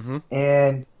 Mm-hmm.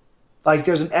 And like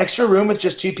there's an extra room with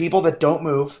just two people that don't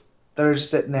move, that are just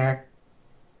sitting there.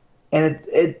 And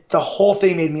the whole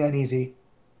thing made me uneasy.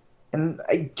 And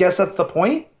I guess that's the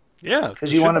point. Yeah.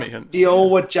 Because you want to feel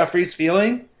what Jeffrey's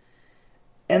feeling.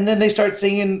 And then they start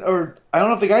singing, or I don't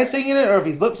know if the guy's singing it or if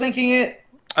he's lip syncing it.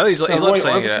 I think he's lip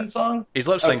syncing it. Song? He's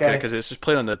lip syncing it because it's just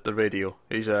playing on the radio.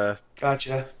 He's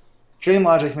Gotcha. Dream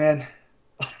Logic, man.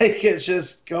 Like it's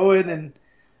just going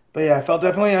but yeah, I felt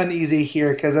definitely uneasy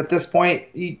here because at this point,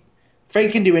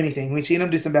 Frank can do anything. We've seen him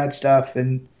do some bad stuff,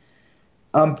 and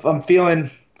I'm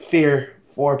feeling fear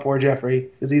for poor Jeffrey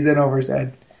because he's in over his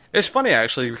head. It's funny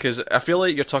actually because I feel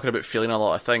like you're talking about feeling a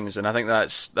lot of things, and I think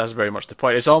that's very much the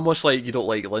point. It's almost like you don't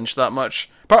like Lynch that much,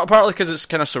 partly because it's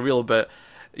kind of surreal, but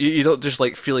you don't just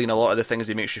like feeling a lot of the things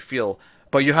he makes you feel.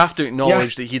 But you have to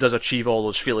acknowledge that he does achieve all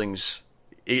those feelings.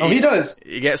 He does.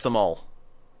 He gets them all.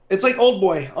 It's like Old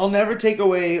Boy. I'll never take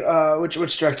away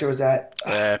which director was that?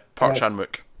 Park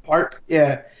Chan-wook. Park,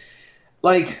 yeah.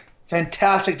 Like,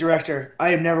 fantastic director.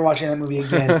 I am never watching that movie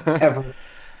again, ever.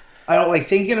 I don't like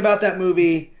thinking about that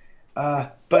movie,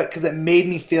 but because it made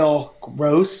me feel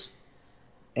gross.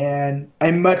 And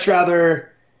I'd much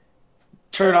rather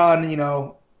turn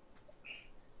on,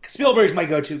 Spielberg's my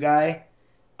go-to guy.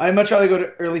 I'd much rather go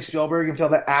to early Spielberg and feel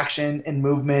the action and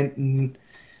movement and,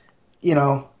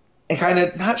 and kind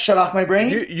of not shut off my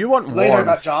brain. You want warmth. I learned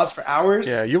about Jaws for hours.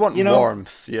 Yeah, you want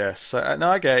warmth. Yes,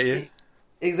 no, I get you.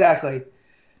 Exactly.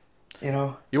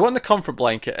 You want the comfort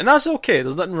blanket, and that's okay.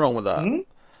 There's nothing wrong with that. Mm-hmm.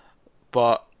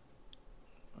 But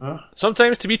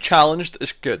sometimes to be challenged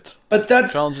is good. But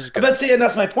that's challenge is good. But see, and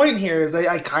that's my point here is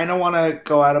I kind of want to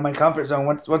go out of my comfort zone.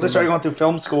 Once I started going through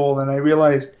film school, and I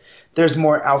realized there's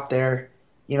more out there.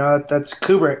 That's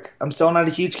Kubrick. I'm still not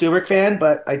a huge Kubrick fan,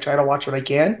 but I try to watch what I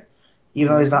can.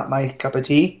 Even though he's not my cup of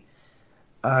tea,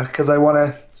 because I want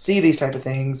to see these type of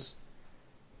things,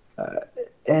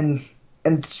 and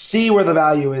see where the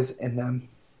value is in them.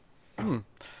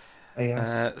 I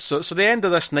guess. So the end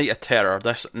of this night of terror,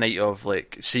 this night of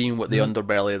like seeing what the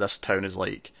underbelly of this town is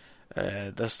like,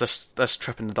 this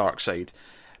trip in the dark side,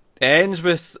 it ends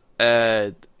with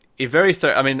a very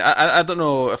I don't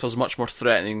know if there's much more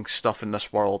threatening stuff in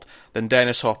this world than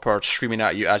Dennis Hopper screaming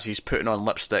at you as he's putting on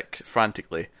lipstick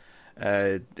frantically.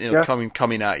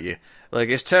 Coming at you, like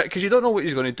it's because you don't know what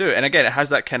he's going to do. And again, it has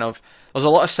that kind of there's a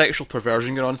lot of sexual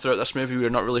perversion going on throughout this movie. We're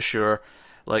not really sure,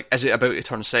 like, is it about to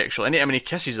turn sexual? Anytime he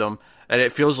kisses him, and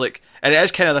it feels like, and it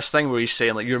is kind of this thing where he's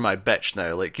saying like, "You're my bitch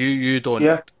now. Like you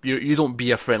don't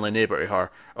be a friendly neighbor to her,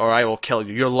 or I will kill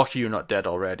you. You're lucky you're not dead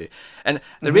already." And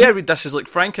the way I read this is like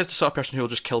Frank is the sort of person who will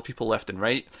just kill people left and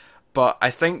right. But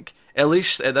I think at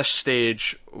least at this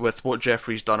stage, with what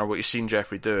Jeffrey's done or what you've seen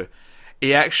Jeffrey do,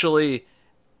 he actually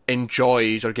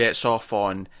enjoys or gets off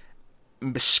on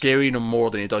scaring him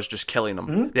more than he does just killing him.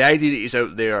 Mm-hmm. The idea that he's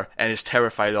out there and is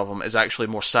terrified of him is actually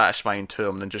more satisfying to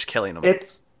him than just killing him.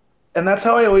 And that's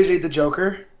how I always read the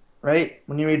Joker, right?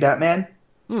 When you read Batman,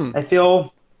 I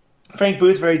feel Frank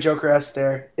Booth's very Joker-esque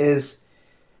there.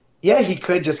 He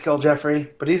could just kill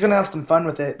Jeffrey, but he's gonna have some fun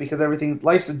with it because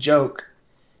life's a joke,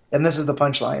 and this is the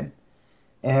punchline.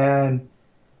 And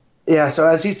yeah, so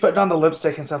as he's putting on the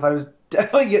lipstick and stuff, I was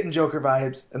definitely getting Joker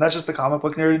vibes, and that's just the comic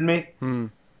book nerd in me.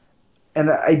 And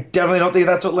I definitely don't think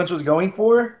that's what Lynch was going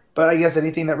for, but I guess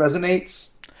anything that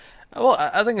resonates. Well,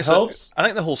 I think it helps. I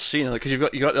think the whole scene, because you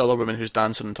got the other woman who's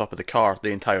dancing on top of the car the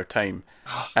entire time,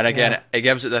 and again, it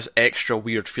gives it this extra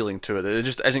weird feeling to it. It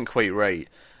just isn't quite right.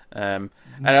 And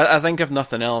I think if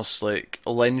nothing else, like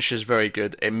Lynch is very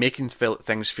good at making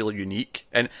things feel unique.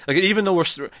 And like even though we're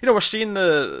seeing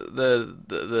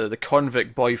the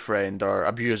convict boyfriend or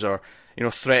abuser,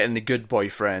 threaten the good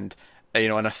boyfriend, in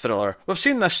a thriller. We've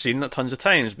seen this scene tons of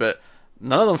times, but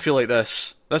none of them feel like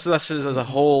this. This is a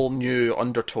whole new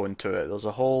undertone to it. There's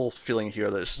a whole feeling here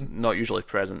that's not usually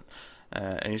present,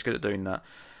 and he's good at doing that.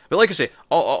 But like I say,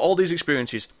 all these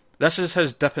experiences. This is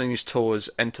his dipping his toes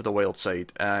into the wild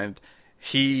side, and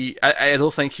I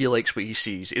don't think he likes what he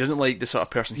sees. He doesn't like the sort of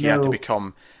person he had to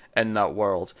become in that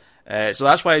world. So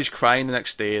that's why he's crying the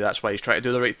next day. That's why he's trying to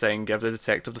do the right thing, give the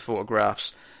detective the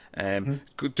photographs,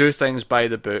 do things by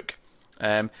the book,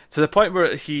 to the point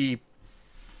where he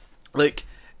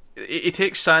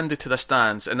takes Sandy to this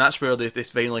dance, and that's where they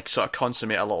finally sort of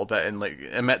consummate a little bit and like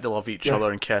admit they love each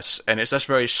other and kiss. And it's this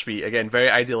very sweet, again,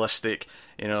 very idealistic,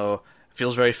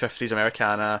 feels very 50s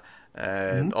Americana,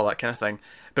 all that kind of thing.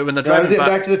 But when they're driving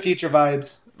back to the Future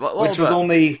vibes, which was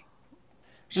only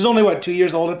what, 2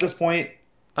 years old at this point.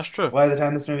 That's true. By the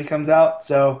time this movie comes out,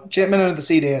 so Enchantment Under the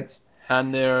Sea dance.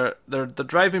 and they're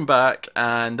driving back,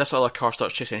 and this other car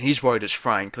starts chasing. He's worried it's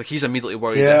Frank. Like, he's immediately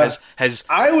worried that his.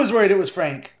 I was worried it was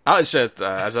Frank. I said,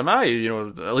 as am I.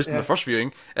 At least in the first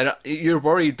viewing, and you're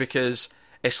worried because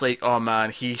it's like, oh man,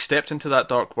 he stepped into that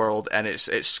dark world, and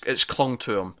it's clung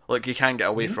to him. Like, he can't get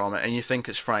away from it, and you think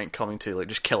it's Frank coming to like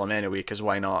just kill him anyway, because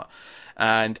why not?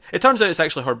 And it turns out it's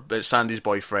actually it's Sandy's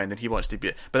boyfriend, and he wants to be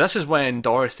it. But this is when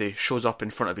Dorothy shows up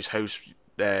in front of his house,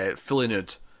 fully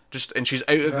nude. And she's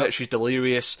out of it. She's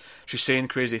delirious. She's saying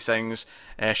crazy things.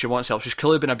 She wants help. She's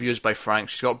clearly been abused by Frank.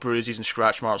 She's got bruises and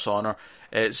scratch marks on her.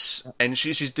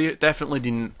 She's definitely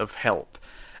in need of help.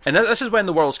 And this is when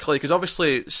the world's clear, because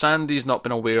obviously Sandy's not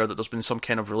been aware that there's been some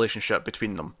kind of relationship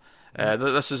between them.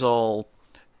 This is all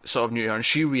sort of new to her, and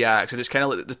she reacts, and it's kind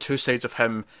of like the two sides of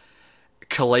him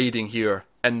colliding here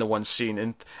in the one scene.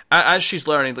 And as she's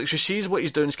learning, like, she sees what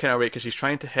he's doing is kind of right, because he's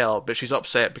trying to help, but she's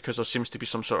upset because there seems to be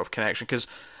some sort of connection,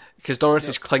 because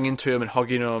Dorothy's clinging to him and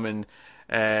hugging him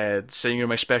and saying, "You're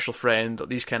my special friend,"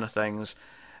 these kind of things.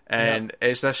 And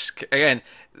it's this, again,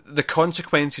 the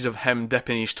consequences of him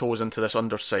dipping his toes into this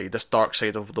underside, this dark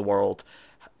side of the world,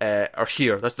 are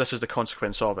here. This is the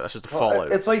consequence of it. This is the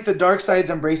fallout. It's like the dark side's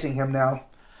embracing him now.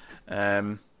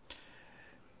 To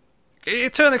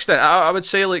an extent, I would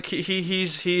say, like,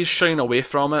 he's shying away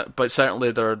from it, but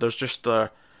certainly there's just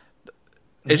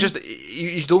it's just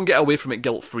you don't get away from it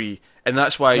guilt free, and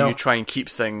that's why you try and keep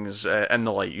things in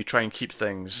the light. You try and keep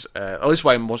things, at least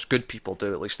why most good people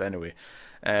do, at least anyway.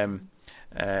 And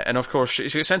of course she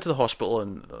gets sent to the hospital,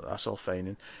 and that's all fine.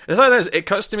 And the thing is, it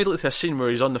cuts immediately to a scene where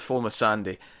he's on the phone with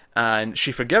Sandy, and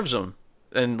she forgives him,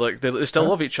 and like they still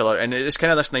love each other, and it's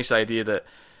kind of this nice idea that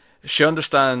she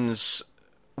understands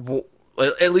what,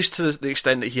 at least to the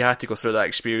extent that he had to go through that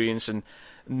experience, and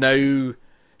now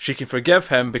she can forgive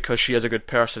him because she is a good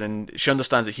person, and she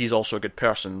understands that he's also a good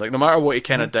person. Like, no matter what he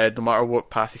kind of did, no matter what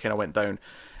path he kind of went down,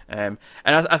 and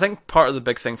I think part of the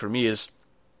big thing for me is,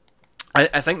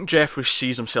 I think Jeffrey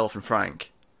sees himself in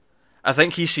Frank. I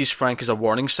think he sees Frank as a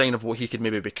warning sign of what he could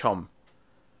maybe become,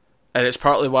 and it's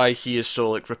partly why he is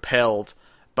so, like, repelled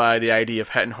by the idea of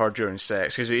hitting her during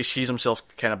sex, because he sees himself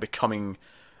kind of becoming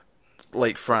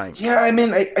like Frank. Yeah, I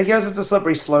mean, I guess it's a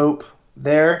slippery slope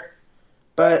there,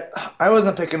 but I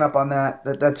wasn't picking up on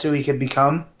that's who he could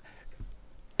become.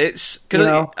 It's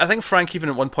because I think Frank even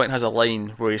at one point has a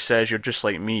line where he says, "You're just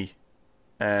like me."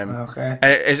 Okay.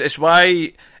 And it's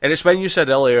why, and it's when you said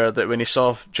earlier that when he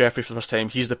saw Jeffrey for the first time,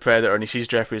 he's the predator and he sees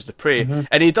Jeffrey as the prey,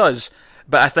 and he does.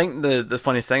 But I think the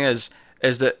funny thing is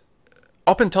that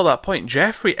up until that point,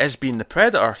 Jeffrey is being the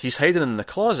predator. He's hiding in the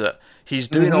closet. He's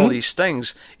doing all these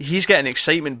things. He's getting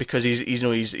excitement because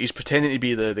he's pretending to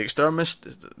be the exterminator.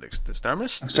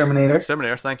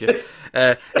 Thank you.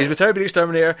 He's pretending to be the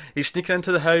exterminator. He's sneaking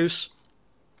into the house.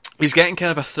 He's getting kind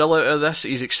of a thrill out of this.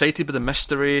 He's excited by the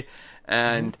mystery,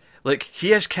 and like, he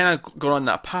has kind of gone on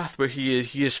that path where he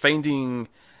is finding.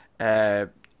 At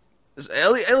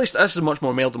least this is much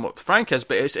more male than what Frank is,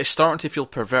 but it's starting to feel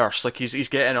perverse. Like, he's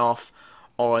getting off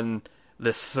on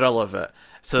the thrill of it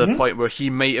to the point where he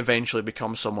might eventually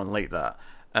become someone like that.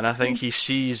 And I think he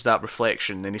sees that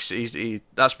reflection, and he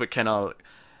that's what kind of,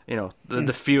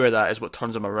 the fear of that is what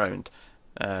turns him around.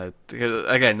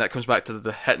 Again, that comes back to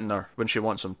the hitting her when she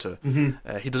wants him to.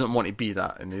 He doesn't want to be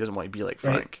that, and he doesn't want to be like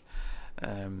Frank.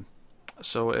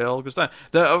 So it all goes down.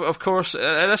 Of course,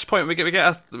 at this point we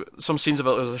get some scenes of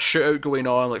it. There's a shootout going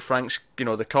on. Like, Frank's,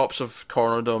 the cops have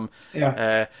cornered him.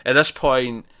 Yeah. At this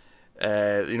point,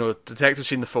 the detective's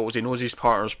seen the photos. He knows his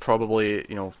partner's probably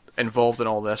involved in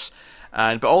all this,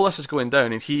 but all this is going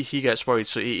down, and he gets worried.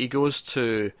 So he goes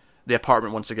to the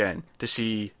apartment once again to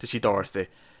see Dorothy.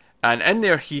 And in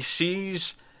there, he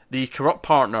sees the corrupt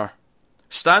partner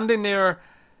standing there,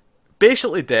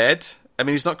 basically dead. I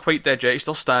mean, he's not quite dead yet. He's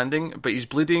still standing, but he's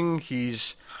bleeding.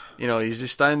 He's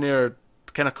just standing there,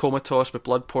 kind of comatose, with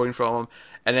blood pouring from him.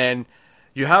 And then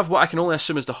you have what I can only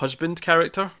assume is the husband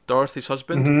character, Dorothy's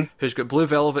husband, who's got blue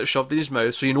velvet shoved in his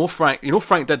mouth. So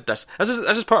Frank did this. This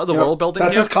is part of the world building.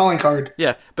 That's his calling card.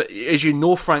 Yeah, but as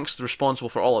Frank's responsible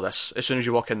for all of this as soon as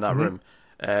you walk in that room.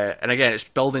 And again, it's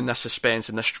building this suspense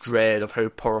and this dread of how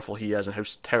powerful he is and how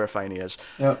terrifying he is.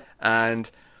 Yep.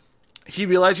 And he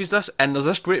realises this, and there's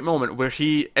this great moment where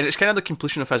and it's kind of the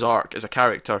completion of his arc as a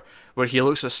character, where he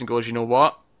looks at this and goes, "You know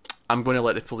what? I'm going to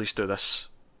let the police do this."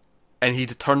 And he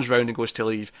turns around and goes to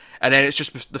leave. And then it's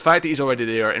just the fact that he's already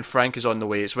there and Frank is on the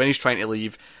way. It's when he's trying to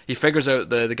leave, he figures out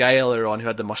the guy earlier on who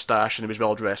had the moustache and he was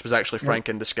well dressed was actually Frank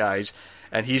in disguise,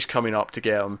 and he's coming up to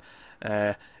get him.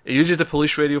 He uses the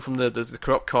police radio from the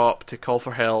corrupt cop to call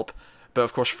for help, but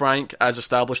of course Frank, as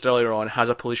established earlier on, has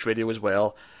a police radio as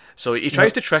well. So he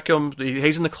tries to trick him.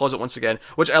 He's in the closet once again,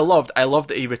 which I loved. I loved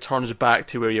that he returns back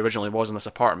to where he originally was in this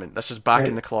apartment. This is back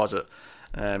in the closet,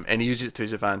 and he uses it to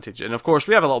his advantage. And of course,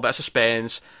 we have a little bit of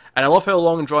suspense. And I love how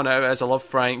long and drawn out it is. I love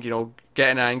Frank,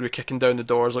 getting angry, kicking down the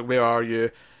doors, like, where are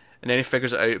you? And then he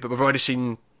figures it out. But we've already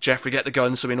seen Jeffrey get the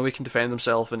gun, so we know he can defend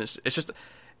himself. And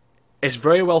it's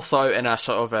very well thought out in a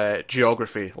sort of a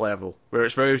geography level, where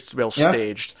it's very well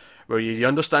staged, where you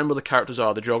understand where the characters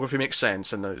are, the geography makes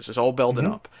sense, and it's all building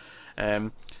up.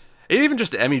 Even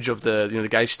just the image of the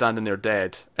guy standing there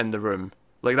dead in the room,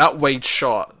 like that wide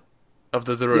shot of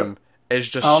the room is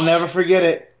just... I'll never forget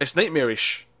it. It's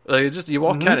nightmarish. Like, it's just, you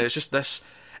walk in, it's just this...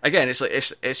 Again, it's like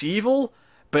it's evil,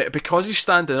 but because he's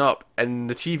standing up and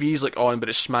the TV's like on, but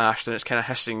it's smashed and it's kind of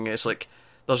hissing, it's like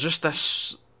there's just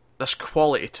this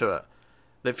quality to it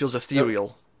that feels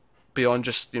ethereal beyond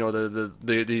just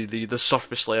the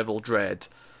surface level dread.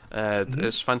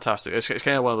 It's fantastic. It's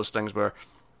kind of one of those things where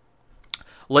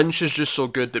Lynch is just so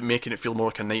good at making it feel more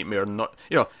like a nightmare. Not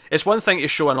it's one thing to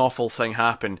show an awful thing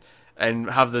happen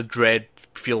and have the dread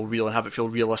feel real and have it feel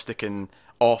realistic and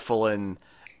awful and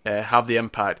have the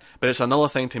impact, but it's another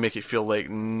thing to make it feel like,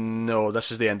 no,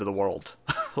 this is the end of the world.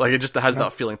 Like, it just has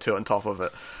that feeling to it on top of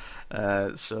it.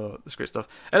 So it's great stuff.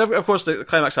 And of course the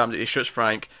climax happens. He shoots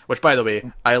Frank, which, by the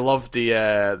way, I love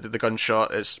the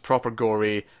gunshot. It's proper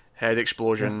gory, head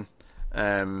explosion,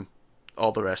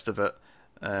 all the rest of it,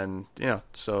 and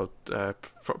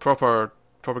proper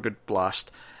good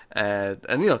blast. And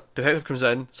detective comes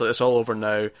in, so it's all over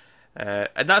now.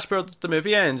 And that's where the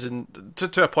movie ends, and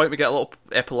to a point we get a little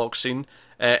epilogue scene,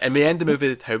 and we end the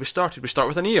movie how we started. We start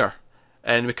with an ear,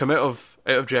 and we come out of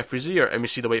Jeffrey's ear, and we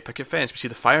see the white picket fence. We see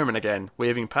the fireman again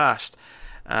waving past,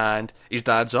 and his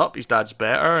dad's up, his dad's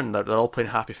better, and they're all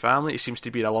playing happy family. He seems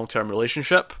to be in a long-term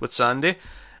relationship with Sandy,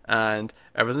 and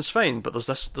everything's fine. But there's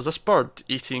this bird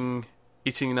eating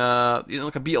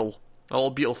like a beetle, a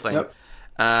little beetle thing,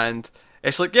 and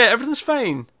it's like, yeah, everything's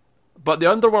fine, but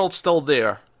the underworld's still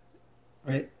there.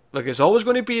 Right. Like, it's always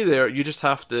going to be there. You just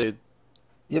have to...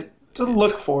 You have to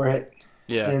look for it.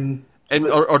 Yeah. And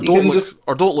or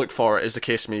don't look for it, as the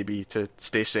case may be, to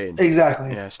stay sane.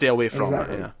 Exactly. Yeah, stay away from it,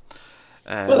 yeah.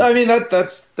 But, I mean,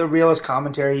 that's the realest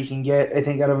commentary you can get, I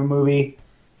think, out of a movie,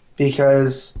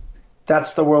 because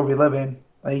that's the world we live in.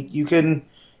 Like, you can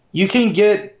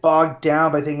get bogged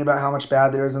down by thinking about how much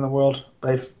bad there is in the world,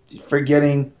 by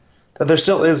forgetting that there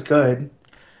still is good.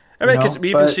 I mean, because we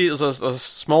even see there's a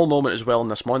small moment as well in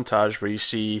this montage where you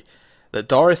see that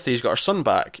Dorothy's got her son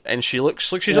back, and she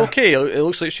looks like she's okay. It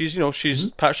looks like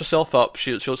she's patched herself up.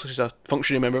 She looks like she's a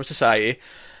functioning member of society,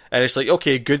 and it's like,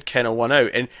 okay, good kind of won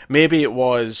out. And maybe it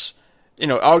was,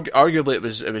 arguably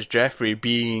it was Jeffrey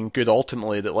being good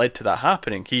ultimately that led to that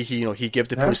happening. He gave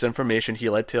the police information. He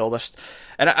led to all this,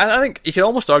 and I think you can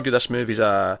almost argue this movie's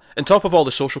on top of all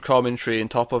the social commentary, on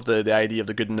top of the idea of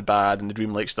the good and the bad and the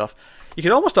dreamlike stuff. You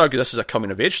could almost argue this is a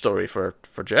coming-of-age story for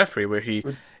Jeffrey, where he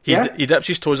dips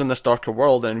his toes in this darker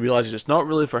world and realises it's not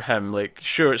really for him. Like,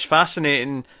 sure, it's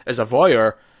fascinating as a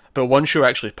voyeur, but once you're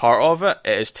actually part of it,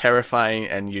 it is terrifying,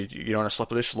 and you're on a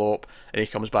slippery slope, and he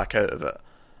comes back out of it.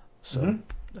 So,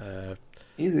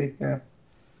 easy, yeah.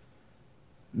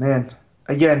 Man,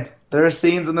 again, there are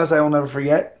scenes in this I will never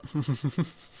forget.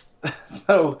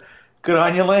 So, good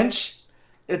on you, Lynch.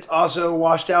 It's also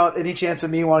washed out any chance of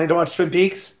me wanting to watch Twin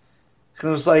Peaks. Because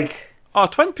it was like... Oh,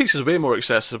 Twin Peaks is way more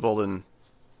accessible than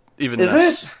even this.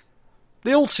 Is it?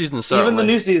 The old season, certainly. Even the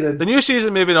new season. The new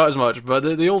season, maybe not as much, but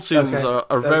the old seasons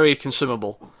are very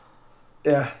consumable.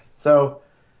 Yeah, so...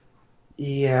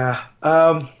 Yeah.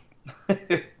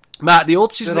 Matt, the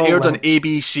old season aired on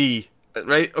ABC,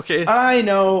 right? Okay. I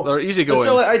know. They're easy going.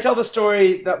 So I tell the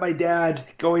story that my dad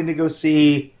going to go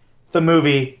see the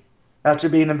movie after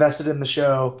being invested in the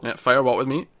show. Yeah, Fire Walk with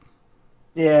Me.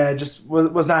 Yeah, just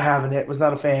was not having it. Was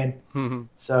not a fan. Mm-hmm.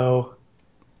 So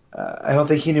I don't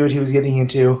think he knew what he was getting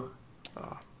into.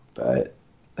 Oh. But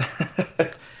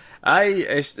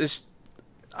it's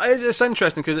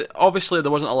interesting because obviously there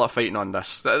wasn't a lot of fighting on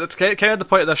this. Kind of the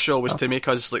point of this show was to make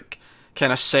us like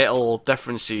kind of settle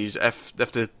differences if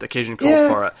the occasion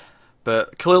called for it.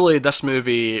 But clearly this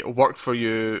movie worked for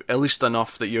you at least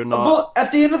enough that you're not... Well,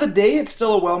 at the end of the day, it's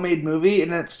still a well-made movie,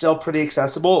 and it's still pretty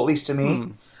accessible, at least to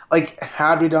me. Like,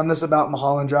 had we done this about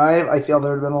Mulholland Drive, I feel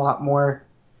there would have been a lot more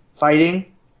fighting.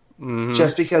 Mm-hmm.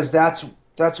 Just because that's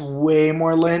way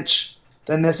more Lynch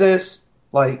than this is.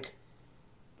 Like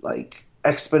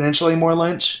exponentially more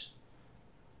Lynch.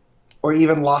 Or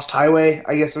even Lost Highway,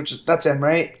 I guess, that's him,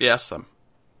 right? Yes,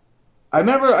 I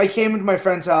remember I came into my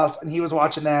friend's house and he was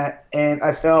watching that, and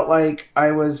I felt like I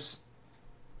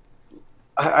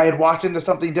had walked into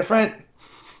something different.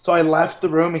 So I left the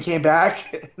room and came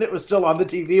back, and it was still on the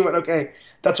TV. Went, okay,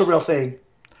 that's a real thing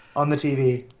on the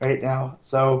TV right now.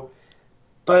 So,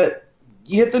 but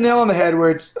you hit the nail on the head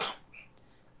where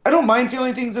I don't mind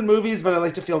feeling things in movies, but I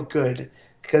like to feel good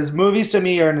because movies to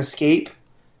me are an escape,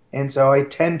 and so I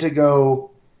tend to go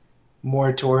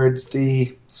more towards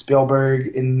the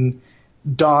Spielberg and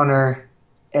Donner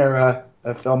era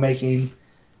of filmmaking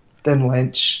than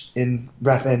Lynch and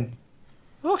Refn.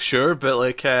 Well, sure, but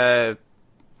like,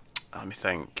 let me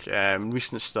think.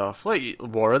 Recent stuff like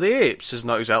War of the Apes is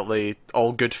not exactly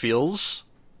all good feels.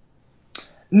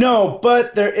 No,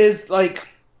 but there is like,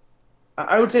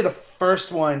 I would say the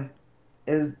first one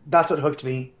that's what hooked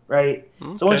me, right?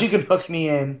 Okay. So once you can hook me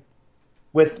in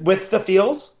with the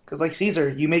feels, because like Caesar,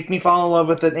 you make me fall in love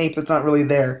with an ape that's not really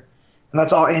there, and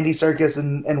that's all Andy Serkis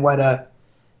and Weta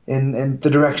in the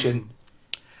direction.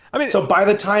 I mean, so by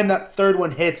the time that third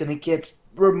one hits and it gets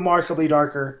remarkably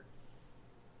darker,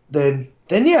 then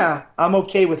yeah, I'm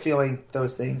okay with feeling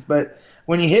those things. But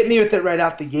when you hit me with it right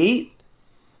out the gate,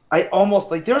 I almost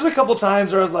like there was a couple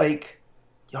times where I was like,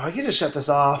 yo, I could just shut this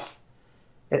off.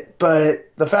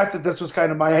 But the fact that this was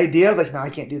kind of my idea, I was like, no, I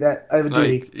can't do that. I have a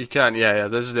duty. You can't, yeah,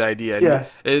 this is the idea. Yeah.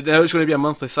 It's going to be a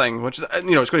monthly thing, which, it's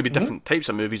going to be different types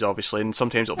of movies, obviously, and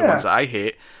sometimes it'll be ones that I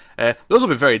hate. Those will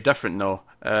be very different, though,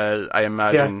 I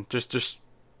imagine, just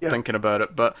thinking about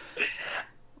it. But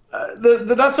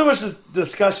the not so much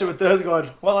discussion with those going,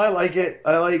 well, I like it.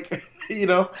 I like,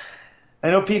 I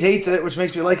know Pete hates it, which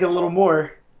makes me like it a little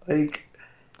more. Like,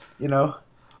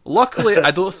 Luckily,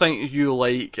 I don't think you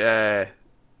like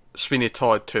Sweeney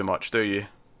Todd too much, do you?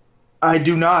 I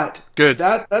do not. Good.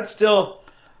 That's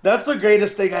the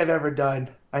greatest thing I've ever done,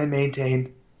 I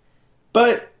maintain.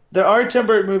 But there are Tim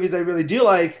Burton movies I really do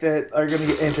like that are going to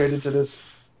get entered into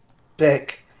this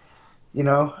pick,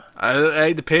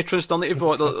 The patrons don't need to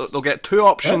vote. They'll get two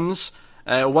options.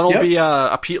 One will be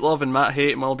a Pete Love and Matt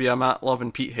hate, and one will be a Matt Love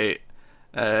and Pete hate.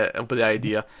 It'll be the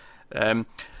idea.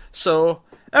 So,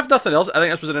 if nothing else, I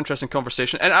think this was an interesting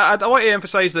conversation. And I want to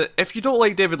emphasise that if you don't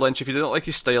like David Lynch, if you don't like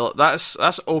his style, that's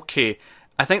okay.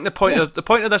 I think the point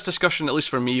of this discussion, at least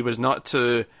for me, was not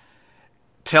to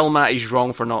tell Matt he's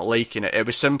wrong for not liking it. It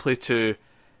was simply to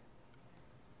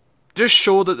just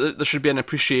show that there should be an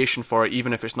appreciation for it,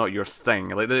 even if it's not your thing.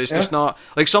 Like, it's just not...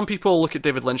 Like, some people look at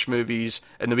David Lynch movies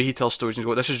and the way he tells stories and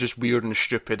go, this is just weird and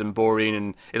stupid and boring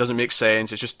and it doesn't make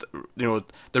sense. It's just, the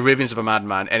ravings of a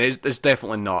madman. And it's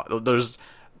definitely not.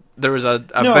 There is a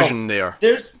vision there.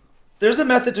 There's a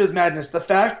method to his madness. The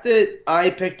fact that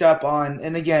I picked up on...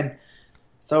 And again,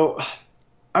 so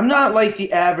I'm not like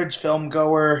the average film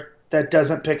goer that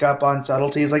doesn't pick up on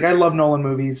subtleties. Like, I love Nolan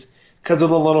movies because of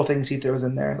the little things he throws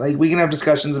in there. Like, we can have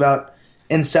discussions about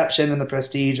Inception and The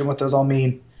Prestige and what those all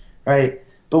mean, right?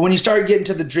 But when you start getting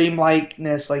to the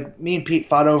dreamlikeness, like, me and Pete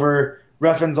fought over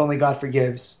Refn's Only God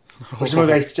Forgives, which is a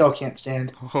movie I still can't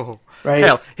stand,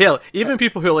 right? Hell, even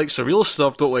people who like surreal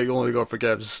stuff don't like Only God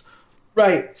Forgives.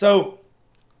 Right, so,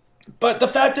 but the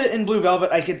fact that in Blue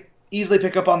Velvet I could easily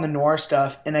pick up on the noir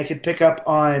stuff, and I could pick up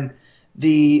on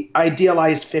the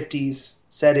idealized 50s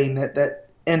setting that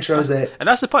intros it. And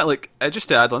that's the point, like, just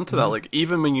to add on to that, like,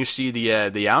 even when you see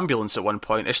the ambulance at one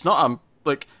point, it's not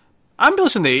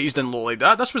ambulance in the 80s didn't look like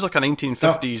that. This was like a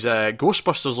 1950s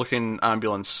Ghostbusters looking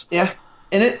ambulance. Yeah.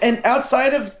 And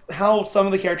outside of how some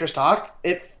of the characters talk,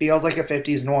 it feels like a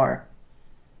 50s noir.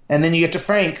 And then you get to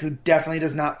Frank, who definitely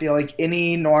does not feel like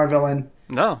any noir villain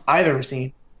I've ever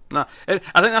seen. No, I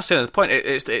think that's the point.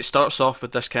 It starts off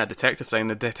with this kind of detective thing.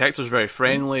 The detective's very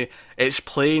friendly. It's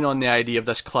playing on the idea of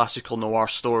this classical noir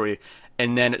story,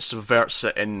 and then it subverts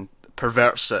it and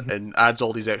perverts it and adds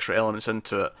all these extra elements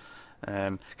into it.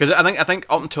 Because I think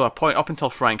up until a point, up until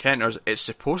Frank enters, it's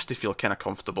supposed to feel kind of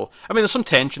comfortable. I mean, there's some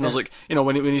tension. There's like,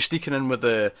 when he's sneaking in with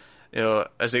the,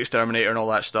 as the exterminator and all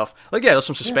that stuff. Like, there's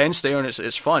some suspense there, and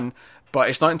it's fun. But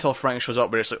it's not until Frank shows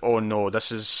up where it's like, oh no,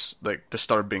 this is like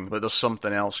disturbing. Like, there's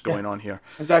something else going on here.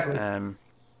 Exactly. And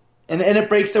it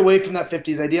breaks away from that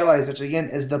 50s idealized, which again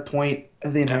is the point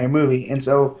of the entire movie. And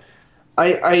so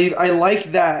I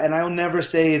like that, and I'll never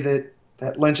say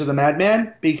that Lynch is a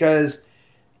madman, because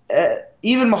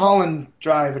even Mulholland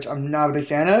Drive, which I'm not a big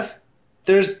fan of,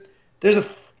 there's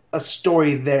a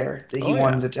story there that he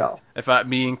wanted to tell. In fact,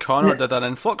 me and Connor did an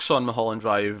influx on Mulholland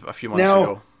Drive a few months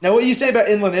ago. Now, what you say about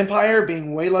Inland Empire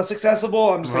being way less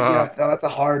accessible, I'm just like, that's a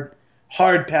hard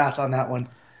pass on that one.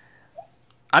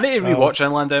 I need to rewatch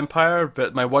Inland Empire,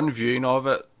 but my one viewing of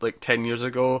it, like 10 years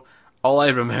ago, all I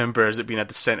remember is it being a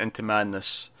descent into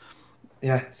madness.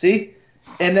 Yeah, see?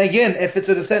 And again, if it's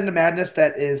a descent into madness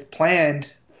that is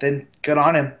planned, then good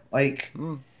on him. Like,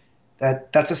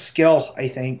 that's a skill, I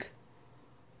think.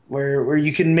 where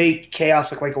you can make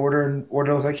chaos look like order and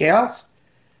order look like chaos.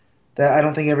 That I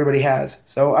don't think everybody has.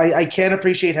 So I can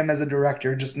appreciate him as a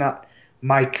director, just not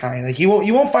my kind. Like you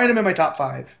won't find him in my top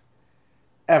 5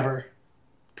 ever,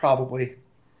 probably.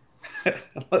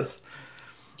 Unless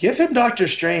give him Doctor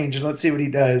Strange and let's see what he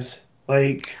does.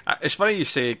 Like it's funny you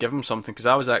say give him something, because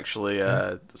I was actually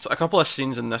a couple of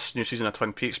scenes in this new season of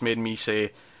Twin Peaks made me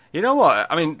say, you know what?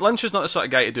 I mean, Lynch is not the sort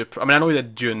of guy to do. I mean, I know he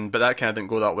did Dune, but that kind of didn't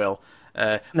go that well.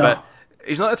 No. But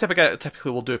he's not the type of guy that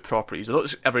typically will do properties. I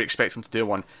don't ever expect him to do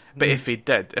one. But if he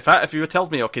did, if you were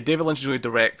telling me, okay, David Lynch is going to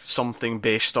direct something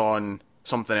based on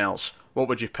something else, what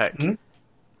would you pick?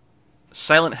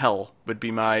 Silent Hill would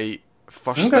be my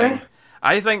first thing.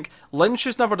 I think Lynch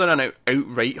has never done an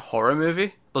outright horror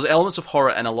movie. There's elements of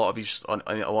horror in a lot of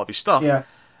his stuff. Yeah.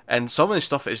 And some of his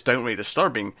stuff is downright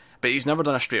disturbing, but he's never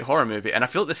done a straight horror movie. And I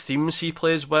feel like the themes he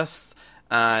plays with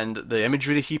and the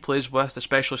imagery he plays with,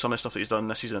 especially some of the stuff that he's done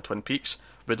this season of Twin Peaks,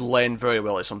 would lend very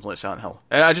well to something like Silent Hill.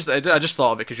 I just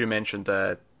thought of it because you mentioned,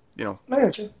 give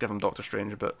him Doctor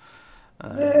Strange, but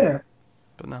but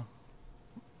no.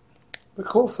 But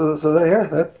cool. So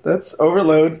yeah, that's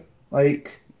Overload.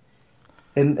 Like,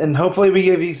 and hopefully we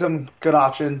give you some good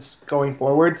options going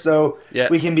forward, so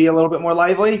we can be a little bit more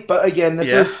lively. But again,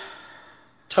 this was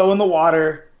toe in the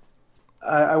water.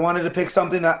 I wanted to pick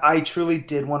something that I truly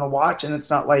did want to watch, and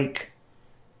it's not like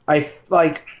I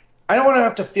don't want to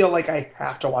have to feel like I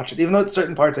have to watch it, even though at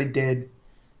certain parts I did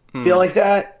feel like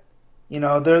that. You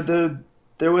know,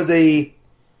 there was a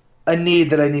need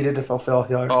that I needed to fulfill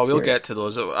here. Oh, we'll get to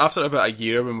those after about a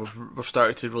year when we've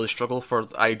started to really struggle for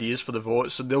ideas for the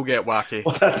votes, so they'll get wacky.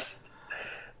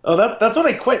 Well, that's when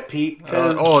I quit, Pete,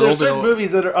 because there's certain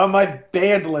movies that are on my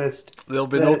banned list. There'll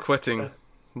be no quitting.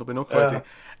 There'll be no quitting.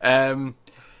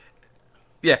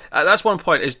 That's one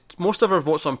point, is most of our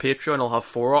votes on Patreon will have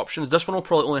 4 options. This one will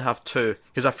probably only have 2,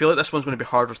 because I feel like this one's going to be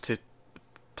harder to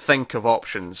think of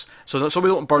options. So we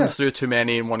don't burn through too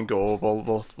many in one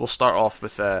go. We'll start off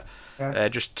with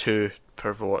just 2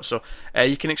 per vote. So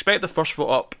you can expect the first vote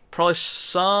up probably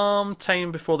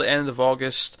sometime before the end of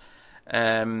August,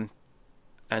 and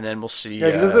then we'll see. Yeah,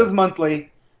 because this is monthly.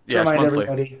 Yeah, it's monthly.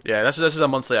 Everybody. Yeah, this is a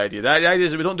monthly idea. The idea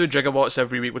is that we don't do gigawatts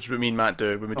every week, which is what me and Matt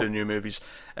do when we do new movies.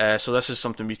 So this is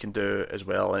something we can do as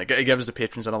well, and it gives the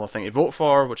patrons another thing to vote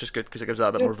for, which is good because it gives that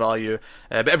a bit more value.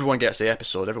 But everyone gets the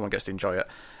episode, everyone gets to enjoy it.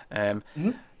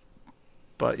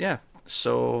 But yeah,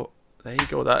 so there you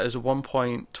go. That is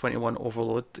 1.21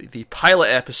 Overload, the pilot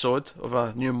episode of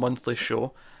a new monthly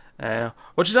show.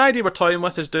 Which is the idea we're toying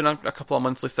with, is doing a couple of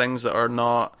monthly things that are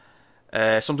not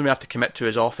something we have to commit to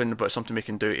as often, but something we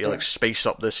can do to like spice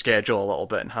up the schedule a little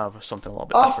bit and have something a little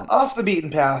bit different. Off the beaten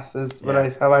path is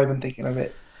how I've been thinking of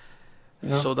it. You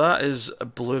know? So that is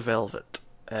Blue Velvet.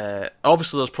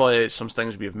 Obviously, there's probably some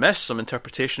things we've missed, some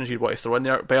interpretations you'd want to throw in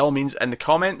there. By all means, in the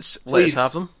comments, let us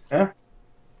have them. Yeah.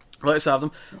 Let us have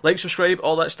them. Like, subscribe,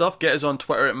 all that stuff. Get us on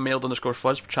Twitter at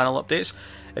mailed_fuzz for channel updates.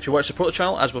 If you want to support the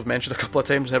channel, as we've mentioned a couple of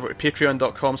times, head over to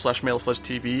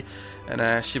patreon.com/mailfuzztv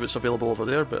and see what's available over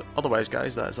there. But otherwise,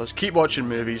 guys, that is us. Keep watching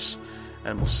movies,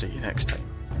 and we'll see you next time.